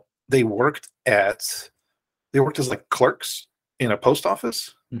exile, they worked as like clerks in a post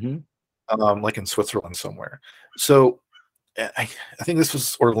office, like in Switzerland somewhere. So I think this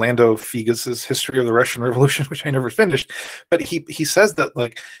was Orlando Figes's History of the Russian Revolution, which I never finished. But he says that,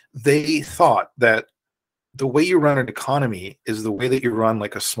 like, they thought that the way you run an economy is the way that you run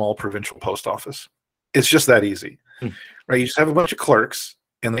like a small provincial post office. It's just that easy, right? You just have a bunch of clerks,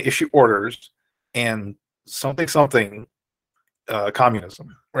 and they issue orders, and something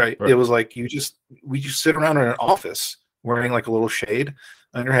communism, right? It was like we just sit around in an office wearing like a little shade,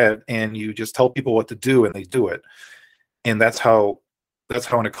 on your head, and you just tell people what to do, and they do it. And that's how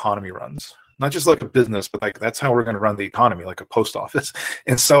an economy runs. Not just like a business, but like that's how we're going to run the economy, like a post office.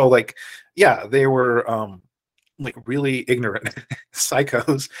 And so, like, yeah, they were like really ignorant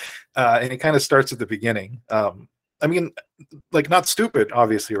psychos, and it kind of starts at the beginning. I mean, like, not stupid,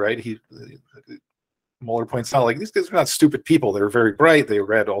 obviously, right? Mueller points out, like, these guys are not stupid people. They were very bright. They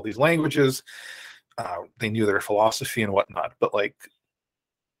read all these languages. They knew their philosophy and whatnot. But like,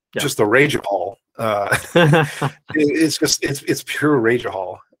 just the rage-a-hol. It's pure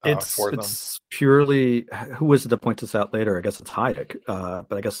rage-a-hol for them. It's purely, who was it that pointed this out later? I guess it's Hayek,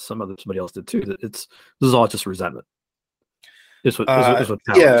 but I guess somebody else did too. That this is all just resentment. Is what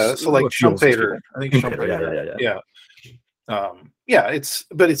yeah. So like Schumpeter, I think Schumpeter. Yeah. It's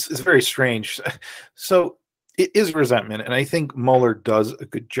very strange. So it is resentment, and I think Mueller does a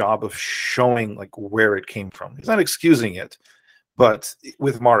good job of showing like where it came from. He's not excusing it, but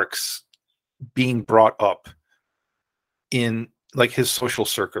with Marx being brought up in like his social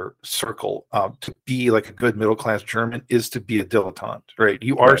circle, to be like a good middle class German is to be a dilettante, right?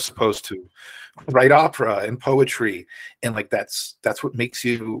 You are supposed to write opera and poetry, and like that's what makes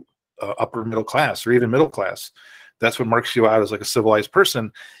you upper middle class or even middle class. That's what marks you out as like a civilized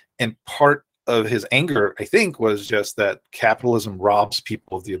person. And part of his anger, I think, was just that capitalism robs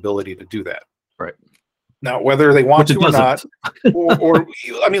people of the ability to do that. Right. Now, whether they want to or not, or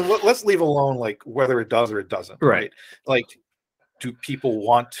I mean, let's leave alone like whether it does or it doesn't. Right. Like, do people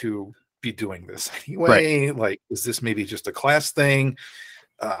want to be doing this anyway? Right. Like, is this maybe just a class thing?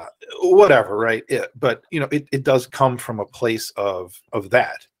 Whatever, right? But you know, it does come from a place of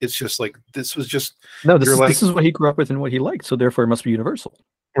that. It's just like this was just this is what he grew up with and what he liked, so therefore it must be universal.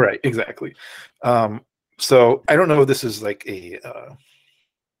 Right, exactly. So I don't know if this is like a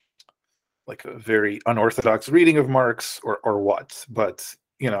very unorthodox reading of Marx or what, but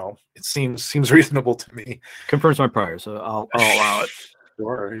you know, it seems reasonable to me. Confirms my prior, so I'll allow it.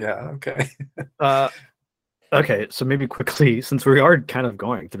 Sure. Yeah. Okay. Okay, so maybe quickly, since we are kind of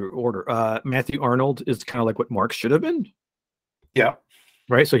going through order, Matthew Arnold is kind of like what Marx should have been. Yeah.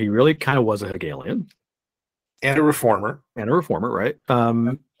 Right. So he really kind of was a Hegelian and a reformer. Right.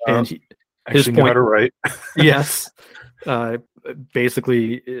 And his point, right? Yes.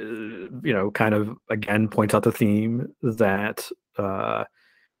 Basically, you know, kind of again points out the theme that the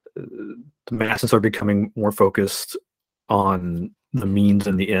masses are becoming more focused on the means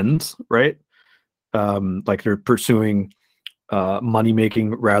and the ends, right? Like they're pursuing money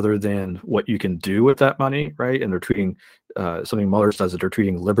making rather than what you can do with that money, right? And they're treating something Mueller says that they're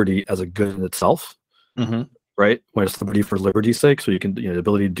treating liberty as a good in itself, right? When it's liberty for liberty's sake, so you can, you know, the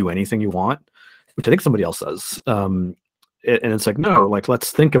ability to do anything you want, which I think somebody else says. And it's like, no, like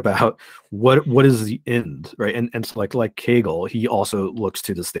let's think about what is the end, right? And so like Hegel, he also looks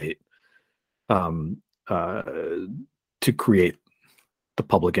to the state to create the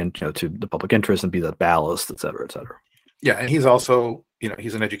public to the public interest and be the ballast, et cetera, et cetera. Yeah, and he's also, you know,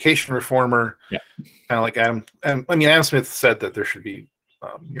 he's an education reformer. Yeah, kind of like Adam. And I mean, Adam Smith said that there should be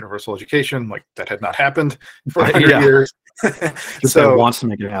universal education. Like that had not happened for 100 years. So he wants to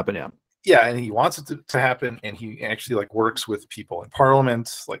make it happen. Yeah. Yeah, and he wants it to happen, and he actually like works with people in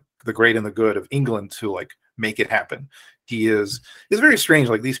Parliament, like the great and the good of England, to like make it happen. It's very strange.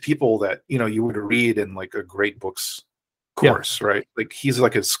 Like these people that, you know, you would read in like a great books course, right? Like he's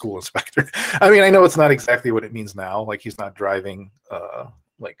like a school inspector. I mean, I know it's not exactly what it means now. Like he's not driving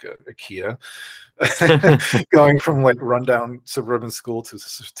like a Kia, going from like rundown suburban school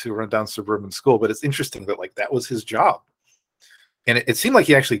to rundown suburban school. But it's interesting that like that was his job, and it seemed like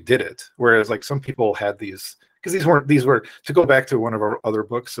he actually did it. Whereas like some people had these, because these were to go back to one of our other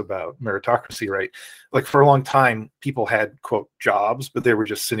books about meritocracy, right? Like for a long time, people had quote jobs, but they were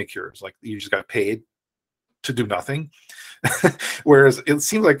just sinecures. Like you just got paid to do nothing. Whereas it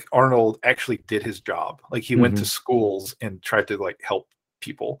seems like Arnold actually did his job. Like he went to schools and tried to like help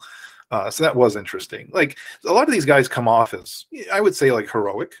people. So that was interesting. Like a lot of these guys come off as, I would say, like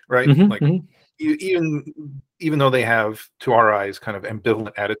heroic, right? Even though they have, to our eyes, kind of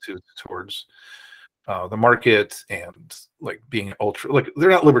ambivalent attitudes towards the market and like being ultra, like they're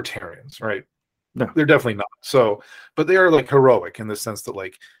not libertarians, right? No, they're definitely not. So, but they are like heroic in the sense that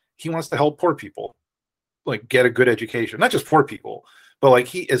like he wants to help poor people like get a good education, not just poor people, but like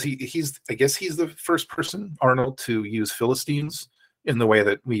he's I guess he's the first person, Arnold, to use Philistines in the way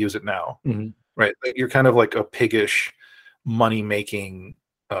that we use it now, right? Like you're kind of like a piggish, money making,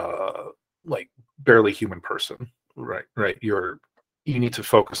 like barely human person, right? You need to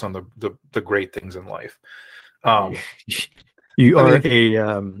focus on the great things in life. You are a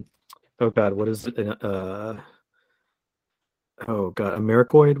oh god, what is it? oh god,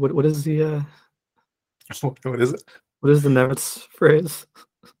 Americoid. What is the What is it? what is the Nemitz phrase?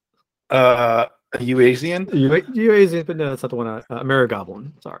 Uasian? Eurasian, but no, that's not the one.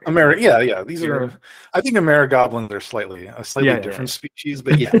 Amerigoblin. Sorry. Yeah. These are. I think Amerigoblins are a slightly different species,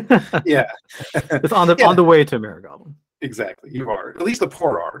 but yeah. It's on the way to Amerigoblin. Exactly. You are. At least the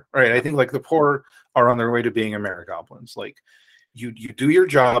poor are, right? I think like the poor are on their way to being Amerigoblins. Like you do your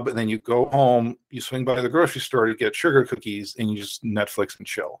job and then you go home, you swing by the grocery store to get sugar cookies and you just Netflix and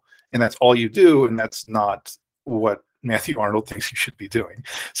chill. And that's all you do, and that's not what Matthew Arnold thinks you should be doing.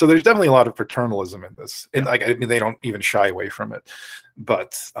 So there's definitely a lot of paternalism in this. And like I mean they don't even shy away from it.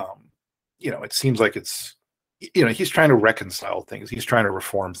 But it seems like it's he's trying to reconcile things. He's trying to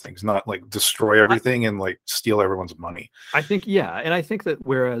reform things, not like destroy everything and like steal everyone's money. I think, and I think that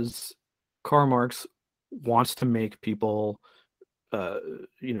whereas Karl Marx wants to make people,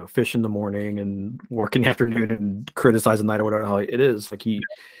 fish in the morning and work in the afternoon and criticize at night or whatever it is, like he,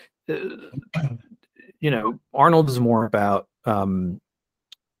 Arnold is more about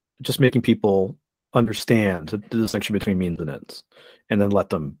just making people understand the distinction between means and ends, and then let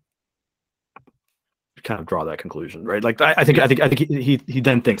them kind of draw that conclusion, right? Like I think he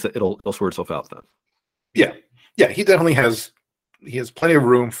then thinks that it'll sort itself out then. Yeah, he definitely has plenty of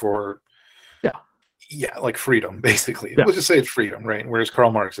room for like freedom, basically. We'll just say it's freedom, right? Whereas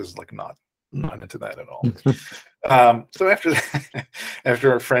Karl Marx is like not into that at all. So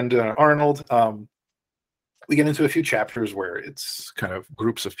after our friend Arnold, we get into a few chapters where it's kind of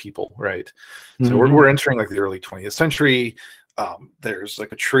groups of people, right? So we're entering like the early 20th century. There's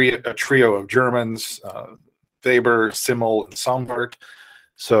like a trio of Germans, Weber, Simmel, and Sombart.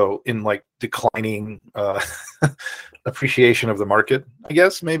 So in like declining appreciation of the market, I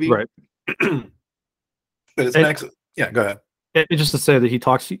guess, maybe. Right. But it's next. Yeah, go ahead. And just to say that he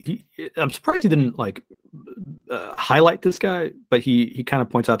talks, I'm surprised he didn't like highlight this guy, but he kind of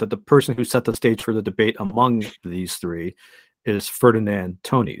points out that the person who set the stage for the debate among these three is Ferdinand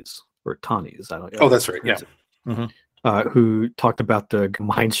Tönnies, or Tönnies. I don't know. Oh, that's right. Yeah. Mm-hmm. Who talked about the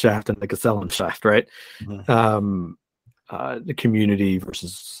Gemeinschaft and the Gesellschaft, right? Mm-hmm. The community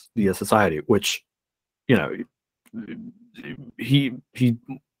versus the society, which, he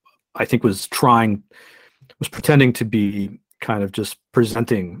I think was pretending to be kind of just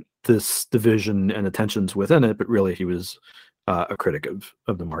presenting this division and the tensions within it, but really he was a critic of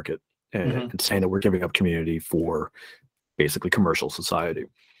the market and saying that we're giving up community for basically commercial society.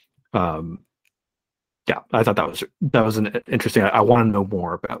 I thought that was an interesting. I want to know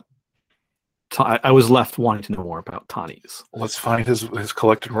more about. I was left wanting to know more about Tönnies. Let's find his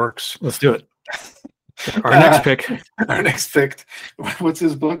collected works. Let's do it. Our next pick. Our next pick. What's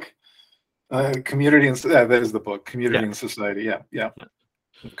his book? Community and that is the book. Community and Society. Yeah.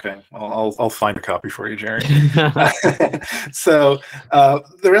 Okay, I'll find a copy for you, Jerry. So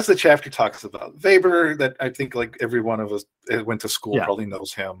the rest of the chapter talks about Weber. That I think like every one of us went to school probably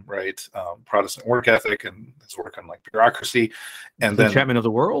knows him, right? Protestant work ethic and his work on like bureaucracy, and then Disenchantment of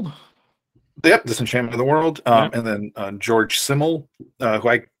the World. Yep, Disenchantment of the World. And then George Simmel, who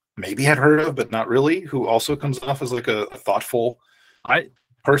I maybe had heard of, but not really, who also comes off as like a thoughtful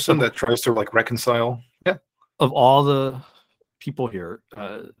person that tries to like reconcile. Yeah. Of all the people here,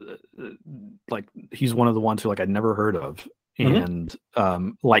 like he's one of the ones who like I'd never heard of and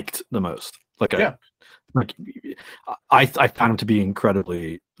liked the most. I found him to be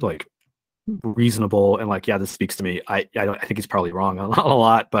incredibly like reasonable and like this speaks to me. I think he's probably wrong on a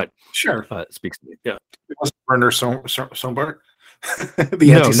lot, but sure, it speaks to me. Yeah, Werner Sombart.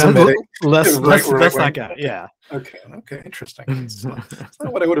 The anti-Semitic. Less that guy. Yeah. Okay. Interesting. It's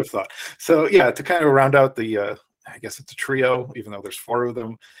not what I would have thought. So yeah, to kind of round out the, I guess it's a trio, even though there's four of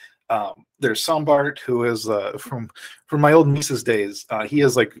them. There's Sombart, who is from my old Mises days. He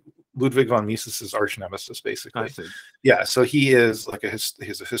is like Ludwig von Mises's arch nemesis, basically. Yeah. So he is like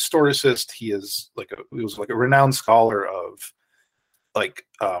he's a historicist. He was like a renowned scholar of like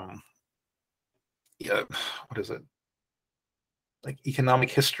what is it? Like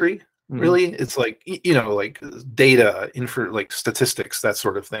economic history, really. It's like like data, like statistics, that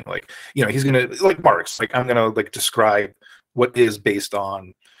sort of thing. Like he's gonna like Marx. Like I'm gonna like describe what is based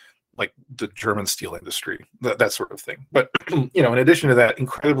on like the German steel industry, that sort of thing. But in addition to that,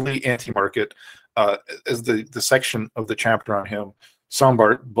 incredibly anti-market. As the section of the chapter on him,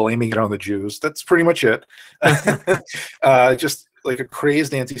 Sombart blaming it on the Jews. That's pretty much it. Just like a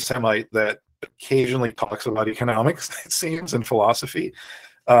crazed anti-Semite that occasionally talks about economics, it seems, and philosophy,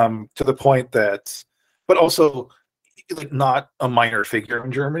 to the point that, but also like not a minor figure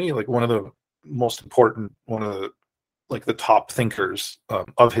in Germany, like one of the most important, one of the like the top thinkers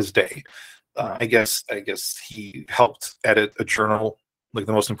of his day. I guess he helped edit a journal, like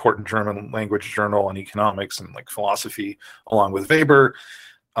the most important German language journal on economics and like philosophy, along with Weber.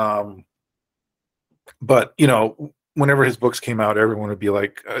 But whenever his books came out, everyone would be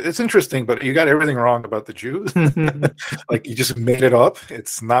like, "It's interesting, but you got everything wrong about the Jews. Like you just made it up.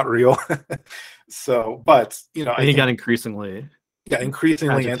 It's not real." So, but and he got increasingly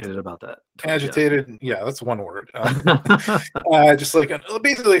agitated about that. Agitated, yeah, that's one word. Just like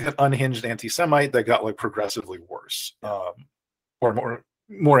basically an unhinged anti-Semite that got like progressively worse, or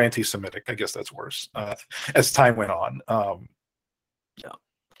more anti-Semitic. I guess that's worse as time went on.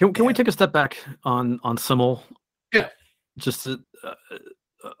 Can we take a step back on Simmel? Yeah. Just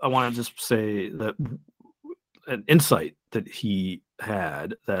I want to just say that an insight that he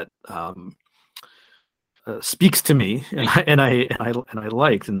had that speaks to me, and I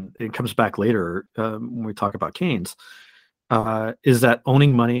liked, and it comes back later when we talk about Keynes, is that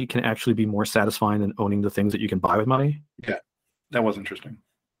owning money can actually be more satisfying than owning the things that you can buy with money. Yeah, that was interesting.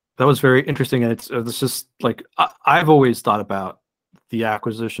 That was very interesting, and it's just like I've always thought about the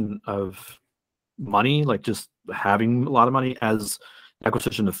acquisition of money, like just having a lot of money, as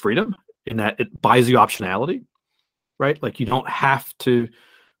acquisition of freedom, in that it buys you optionality, right? Like you don't have to,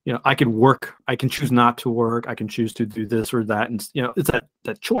 I can work, I can choose not to work, I can choose to do this or that, and it's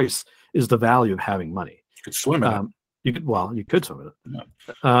that choice is the value of having money. You could swim in it. You could swim in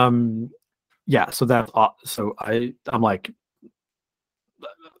it. Yeah. So I'm like,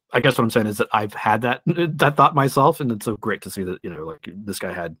 I guess what I'm saying is that I've had that thought myself, and it's so great to see that like this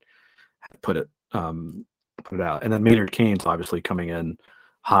guy had put it out, and then Maynard Keynes obviously coming in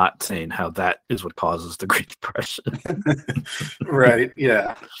hot, saying how that is what causes the Great Depression. Right.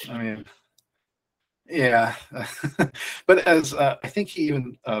 Yeah. I mean, yeah. But as I think he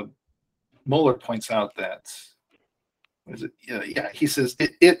even Muller points out that he says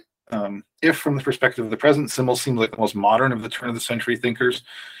if from the perspective of the present, Simmel seems like the most modern of the turn of the century thinkers,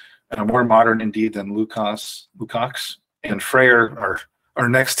 and more modern indeed than Lukács and Freire are our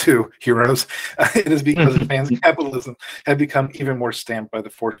next two heroes. It is because advanced capitalism had become even more stamped by the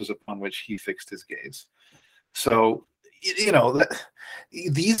forces upon which he fixed his gaze. So,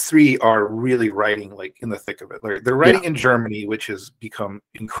 these three are really writing like in the thick of it. They're writing in Germany, which has become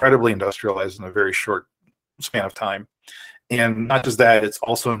incredibly industrialized in a very short span of time. And not just that, it's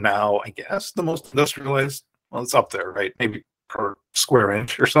also now, I guess, the most industrialized. Well, it's up there, right? Maybe per square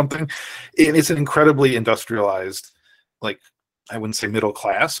inch or something. And it's an incredibly industrialized, like, I wouldn't say middle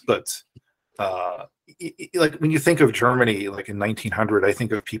class, but like when you think of Germany, like in 1900, I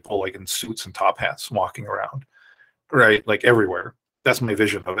think of people like in suits and top hats walking around, right? Like everywhere. That's my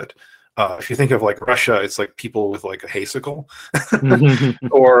vision of it. If you think of like Russia, it's like people with like a haysicle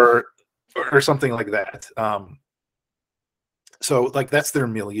or something like that. So like that's their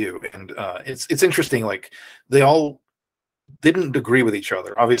milieu, and it's interesting. Like they all didn't agree with each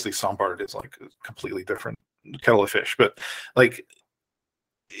other. Obviously, Sombart is like a completely different kettle of fish, but like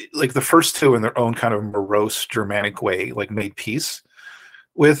the first two in their own kind of morose Germanic way, like made peace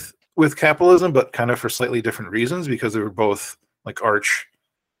with capitalism, but kind of for slightly different reasons, because they were both like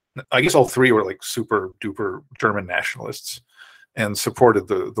I guess all three were like super duper German nationalists and supported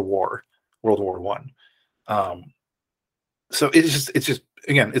the war, World War I. So it's just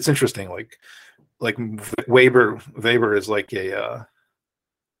again, it's interesting. Like Weber is like a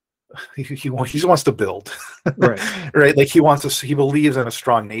he wants to build, right? Right. Like he believes in a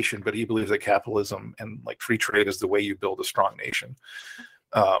strong nation, but he believes that capitalism and like free trade is the way you build a strong nation.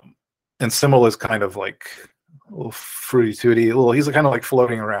 And Simmel is kind of like a little fruity tooty, he's kind of like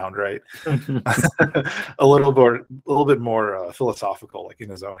floating around, right? a little bit more philosophical, like in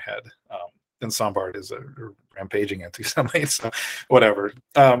his own head. And Sombart is a rampaging anti-Semite, so whatever.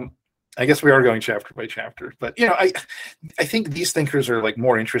 I guess we are going chapter by chapter, but I think these thinkers are like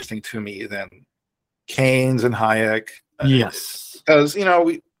more interesting to me than Keynes and Hayek. Yes, because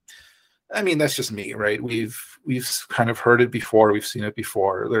that's just me, right? We've kind of heard it before, we've seen it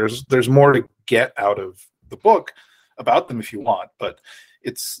before. There's more to get out of the book about them if you want, but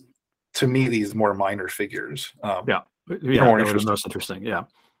it's, to me, these more minor figures. More interesting. Most interesting, yeah.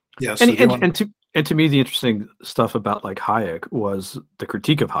 Yeah, and to me, the interesting stuff about like Hayek was the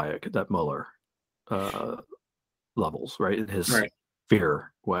critique of Hayek that Muller levels, right, in his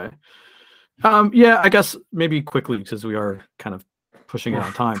fear way. I guess maybe quickly, because we are kind of pushing it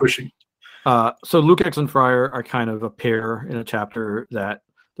on time. So Lukács and Freire are kind of a pair in a chapter that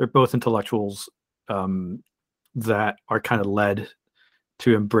they're both intellectuals that are kind of led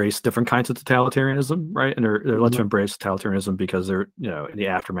to embrace different kinds of totalitarianism, right? And they're led to embrace totalitarianism because they're, in the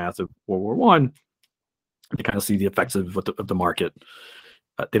aftermath of World War I, they kind of see the effects of the market.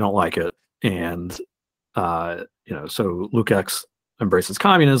 They don't like it, And so Lukács embraces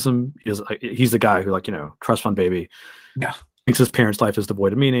communism. He's the guy who, like, trust fund baby, yeah, thinks his parents' life is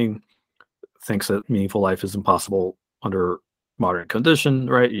devoid of meaning, thinks that meaningful life is impossible under modern condition,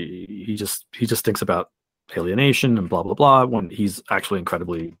 right? He just thinks about alienation and blah blah blah when he's actually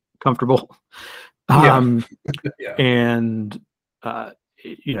incredibly comfortable. yeah. And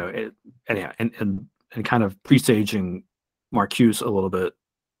anyhow, and kind of presaging Marcuse a little bit,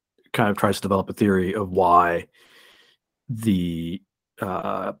 kind of tries to develop a theory of why the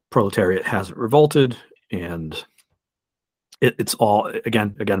proletariat hasn't revolted, and it's all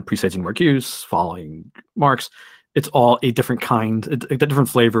again presaging Marcuse, following Marx. It's all a different kind, a different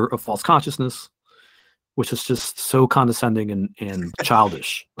flavor of false consciousness, which is just so condescending and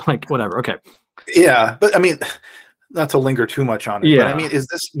childish. Like, whatever. Okay. Yeah, but I mean, not to linger too much on it. Yeah. But I mean, is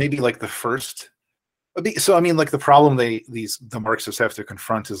this maybe like the first? So I mean, like the problem the Marxists have to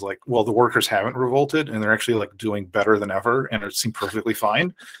confront is like, well, the workers haven't revolted, and they're actually like doing better than ever, and it seems perfectly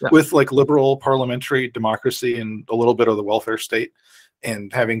fine with like liberal parliamentary democracy and a little bit of the welfare state,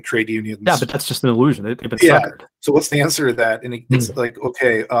 and having trade unions. Yeah, but that's just an illusion. They've been suckered. So what's the answer to that? And it's like,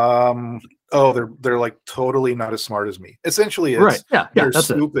 okay, they're like totally not as smart as me. Essentially, it's, right? Yeah, they're that's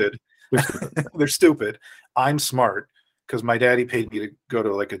stupid. They're stupid. I'm smart because my daddy paid me to go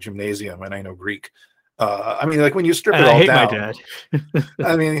to like a gymnasium and I know Greek. I mean, like when you strip it all down. I hate my dad.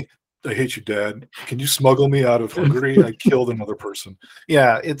 I mean, I hate you, Dad. Can you smuggle me out of Hungary? I killed another person.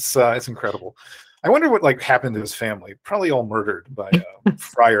 Yeah, it's incredible. I wonder what like happened to his family. Probably all murdered by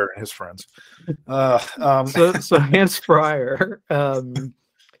Fryer and his friends. So Hans Fryer.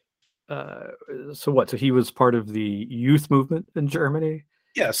 So what? So he was part of the youth movement in Germany.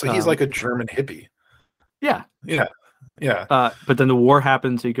 Yeah, so he's like a German hippie. Yeah. But then the war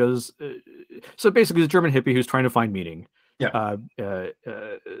happens. He goes. So basically, the German hippie who's trying to find meaning. Yeah.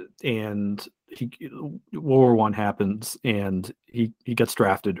 And World War I happens, and he gets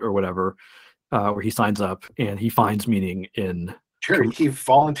drafted or whatever, where he signs up and he finds meaning in. Sure, he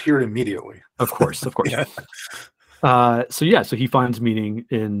volunteered immediately. Of course. Yeah. So he finds meaning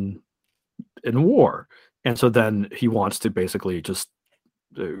in war, and so then he wants to basically just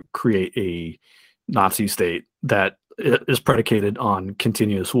create a Nazi state that is predicated on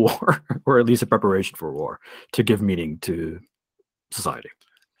continuous war, or at least a preparation for war, to give meaning to society.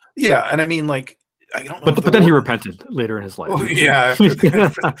 Yeah, and I mean, like, I don't know. But then he repented later in his life. Oh, yeah, for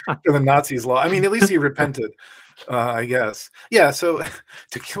the Nazis' law. I mean, at least he repented, I guess. Yeah. So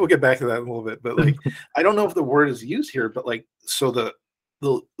we'll get back to that in a little bit. But like, I don't know if the word is used here, but like, so the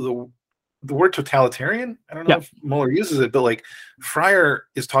word totalitarian, I don't know if Muller uses it, but like Fryer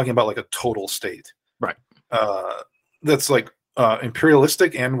is talking about like a total state, right? That's like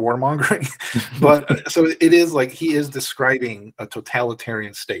imperialistic and warmongering. But so it is like he is describing a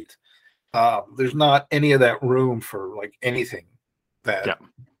totalitarian state. There's not any of that room for like anything that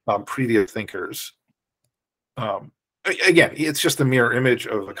previous thinkers. Again, it's just a mirror image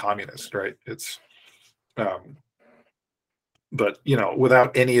of a communist, right? It's but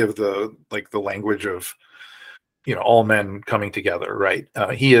without any of the language of all men coming together, right?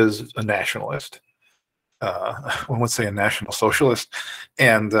 He is a nationalist. One would say a national socialist,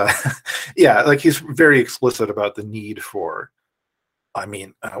 and like he's very explicit about the need for,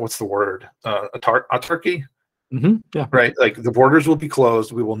 what's the word? Autarky. Mm-hmm. Yeah. Right. Like the borders will be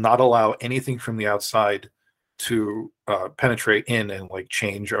closed. We will not allow anything from the outside to penetrate in and like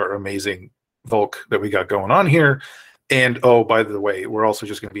change our amazing Volk that we got going on here. And oh, by the way, we're also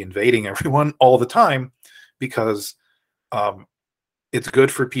just going to be invading everyone all the time because it's good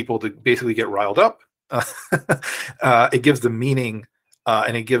for people to basically get riled up. It gives them meaning,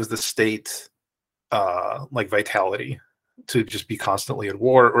 and it gives the state like vitality to just be constantly at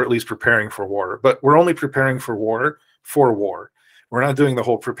war, or at least preparing for war. But we're only preparing for war. We're not doing the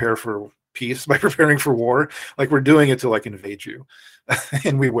whole prepare for peace by preparing for war. Like we're doing it to like invade you,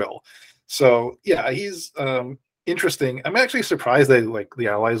 and we will. So yeah, he's interesting. I'm actually surprised that like the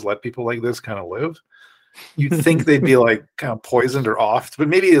Allies let people like this kind of live. You'd think they'd be like kind of poisoned or offed, but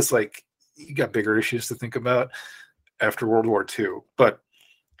maybe it's like you got bigger issues to think about after World War II. But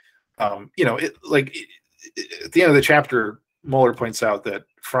it like at the end of the chapter, Muller points out that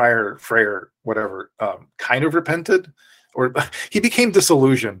Fryer, whatever, kind of repented, or he became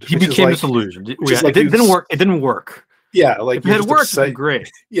disillusioned. Disillusioned. It didn't work. It didn't work. Yeah, like if it had worked, it'd be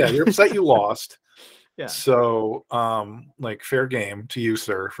great. Yeah, you're upset you lost. Yeah. So, like, fair game to you,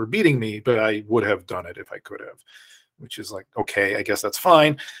 sir, for beating me, but I would have done it if I could have. Which is like, okay, I guess that's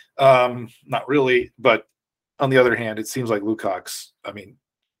fine. Not really, but on the other hand, it seems like Lukács,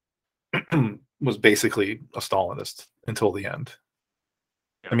 was basically a Stalinist until the end.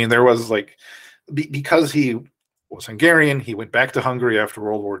 I mean, there was like, because he was Hungarian, he went back to Hungary after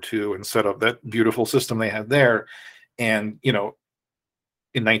World War II and set up that beautiful system they had there. And, you know,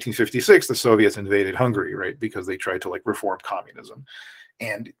 in 1956, the Soviets invaded Hungary, right? Because they tried to like reform communism.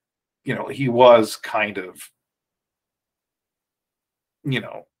 And, you know, he was kind of, you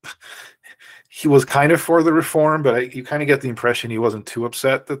know, he was kind of for the reform, but you kind of get the impression he wasn't too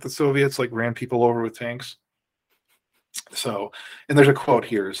upset that the Soviets like ran people over with tanks. So, and there's a quote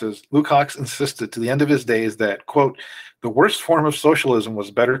here. It says, Lukács insisted to the end of his days that, quote, the worst form of socialism was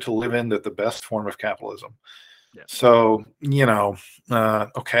better to live in than the best form of capitalism. Yeah. So, you know,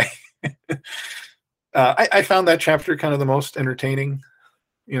 okay. I found that chapter kind of the most entertaining,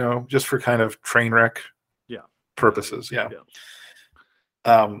 you know, just for kind of train wreck purposes. Yeah.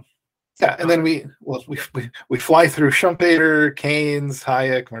 Yeah, and then we fly through Schumpeter, Keynes,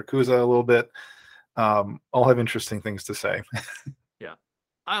 Hayek, Marcuse a little bit. All have interesting things to say. Yeah,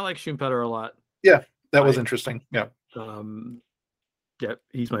 I like Schumpeter a lot. Yeah, that was interesting. Yeah. Yeah,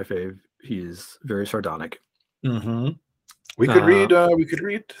 he's my fave. He's very sardonic. Mm-hmm. We could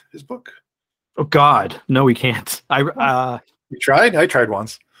read his book. Oh God, no, we can't. You tried? I tried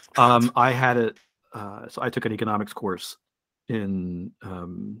once. I had it. So I took an economics course in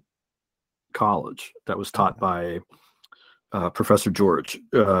college that was taught by Professor George,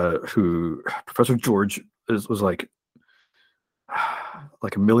 Professor George was like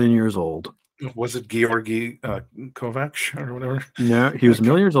a million years old. Was it Georgy Kovacs or whatever? No, he was a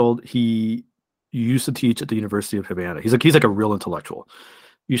million years old. He used to teach at the University of Havana. He's like a real intellectual.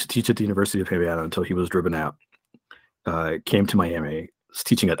 He used to teach at the University of Havana until he was driven out. Came to Miami, was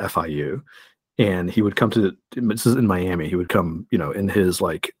teaching at FIU, and he would come to this is in Miami. He would come, you know, in his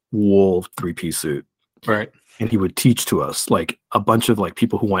like wool 3-piece suit, right? And he would teach to us like a bunch of like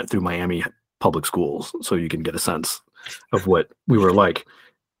people who went through Miami public schools, so you can get a sense of what we were like.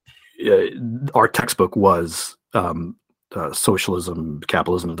 Our textbook was socialism,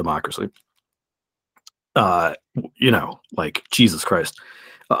 capitalism, and democracy. You know, like Jesus Christ.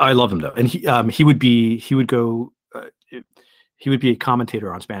 I love him though, and he would be a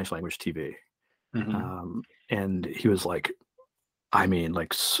commentator on Spanish language TV, and he was like, I mean,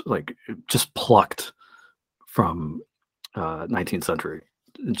 like just plucked from 19th century,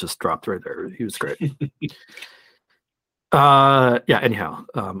 and just dropped right there. He was great. Yeah. Anyhow,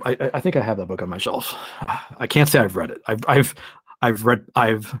 I think I have that book on my shelf. I can't say I've read it. I've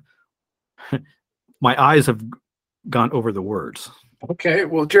my eyes have gone over the words. Okay,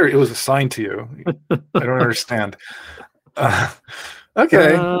 well, Jerry, it was assigned to you. I don't understand.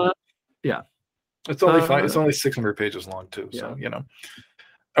 Okay. Yeah. It's only fine. It's only 600 pages long too. So, you know.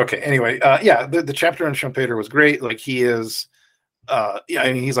 Okay. Anyway, yeah, the chapter on Schumpeter was great. Like he is, yeah,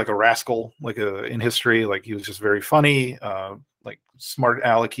 I mean, he's like a rascal, like in history. Like he was just very funny, like smart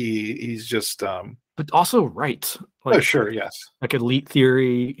alecky. He's just, but also right. Like, oh, sure, yes. Like elite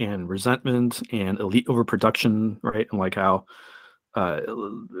theory and resentment and elite overproduction, right? And like how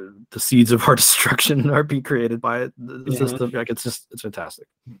the seeds of our destruction are being created by the system. Like it's fantastic.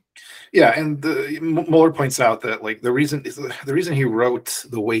 Yeah, and Muller points out that like the reason he wrote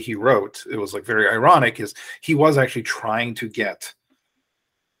the way he wrote, it was like very ironic, is he was actually trying to get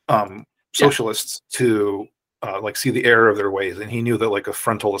socialists to like see the error of their ways, and he knew that like a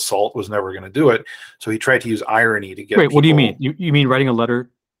frontal assault was never going to do it, so he tried to use irony to get. Wait, what do you mean? You mean writing a letter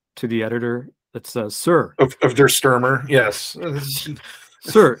to the editor that says, "Sir," of Der Stürmer, yes,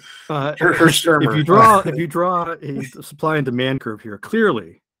 sir, Herr Stürmer. If you draw a supply and demand curve here,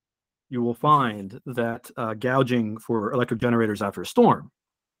 clearly, you will find that gouging for electric generators after a storm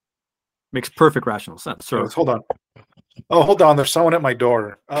makes perfect rational sense. Sir, hold on. Oh, hold on. There's someone at my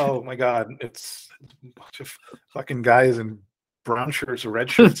door. Oh my God, it's a bunch of fucking guys in brown shirts, red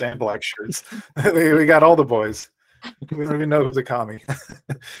shirts, and black shirts. We got all the boys. We don't even know who's a commie.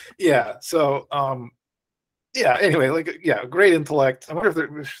 Yeah. So, yeah. Anyway, like, yeah, great intellect. I wonder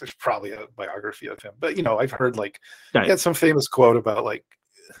if there's probably a biography of him, but you know, I've heard like he had some famous quote about like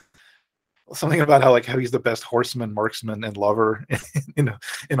something about how he's the best horseman, marksman, and lover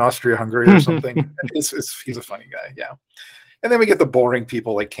in Austria-Hungary or something. He's a funny guy. Yeah. And then we get the boring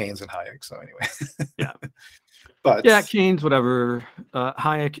people like Keynes and Hayek. So anyway, yeah. But yeah, Keynes, whatever.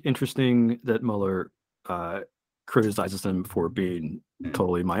 Hayek, interesting that Muller criticizes him for being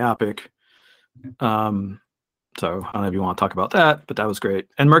totally myopic. So I don't know if you want to talk about that, but that was great.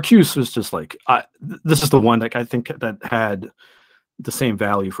 And Marcuse was just like, this is the one that I think that had the same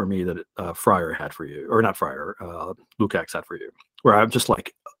value for me that Fryer had for you, or not Fryer, Lukács had for you, where I'm just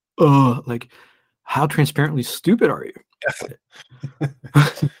like, how transparently stupid are you?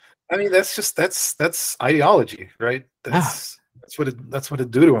 I mean, that's ideology, right? That's That's what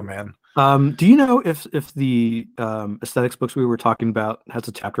it do to him, man. Do you know if the aesthetics books we were talking about has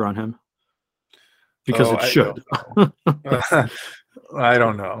a chapter on him? Because it should. I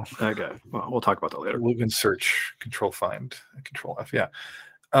don't know. Okay. Well, we'll talk about that later. Logan search, Control Find, Control F. Yeah.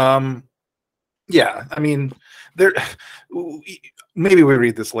 Yeah. I mean, there. Maybe we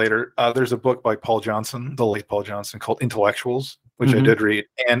read this later. There's a book by Paul Johnson, the late Paul Johnson, called Intellectuals, which I did read,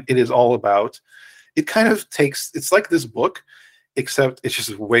 and it is all about. It kind of takes. It's like this book, except it's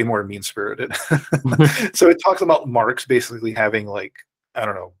just way more mean-spirited. So it talks about Marx basically having, like, I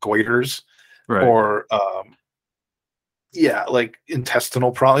don't know, goiters, right, or like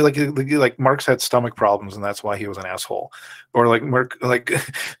intestinal problems. Like Marx had stomach problems, and that's why he was an asshole. Or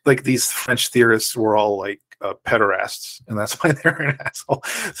like these French theorists were all like pederasts, and that's why they're an asshole.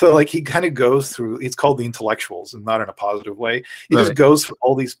 So like he kind of goes through. It's called the Intellectuals, and not in a positive way. He just goes through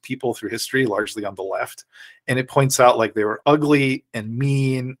all these people through history, largely on the left, and it points out like they were ugly and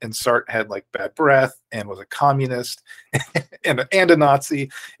mean, and Sartre had like bad breath and was a communist and a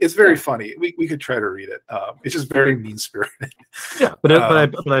Nazi. It's very funny. We could try to read it. It's just very mean spirited. Yeah, but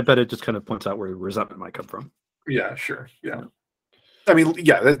I bet it just kind of points out where resentment might come from. Yeah, sure. Yeah. I mean,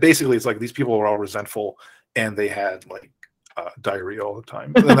 yeah, basically it's like these people were all resentful and they had like diarrhea all the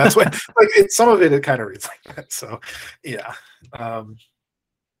time. And that's why like some of it kind of reads like that. So yeah.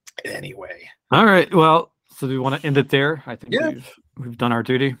 Anyway. All right. Well, so do we want to end it there? I think we've done our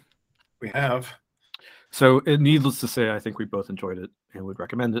duty. We have. So needless to say, I think we both enjoyed it and would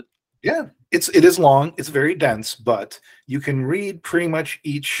recommend it. Yeah. It is long, it's very dense, but you can read pretty much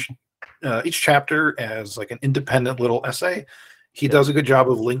each chapter as like an independent little essay. He does a good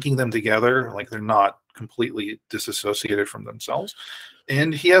job of linking them together, like they're not completely disassociated from themselves.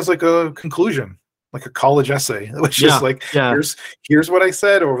 And he has like a conclusion, like a college essay, which is like, here's what I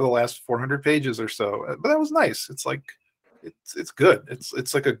said over the last 400 pages or so. But that was nice. It's like, it's good.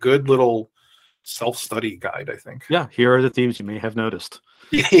 It's like a good little self-study guide, I think. Yeah, here are the themes you may have noticed.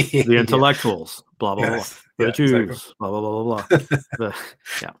 The intellectuals, blah blah blah. The Jews, exactly. Blah blah blah blah blah.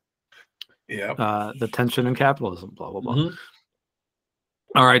 The tension in capitalism, blah blah blah. Mm-hmm.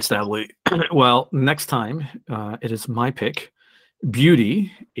 All right, Stanley. Well, next time it is my pick, Beauty,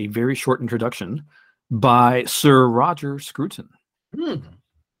 a very short introduction by Sir Roger Scruton.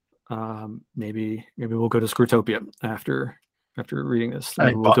 Maybe we'll go to Scrutopia after reading this.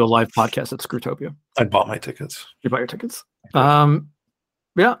 We'll do a live podcast at Scrutopia. I bought my tickets. You bought your tickets?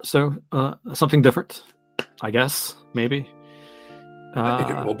 Yeah, so something different, I guess, maybe. I think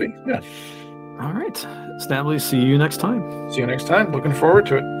it will be, yeah. All right. Stanley, see you next time. See you next time. Looking forward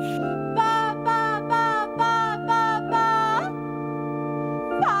to it.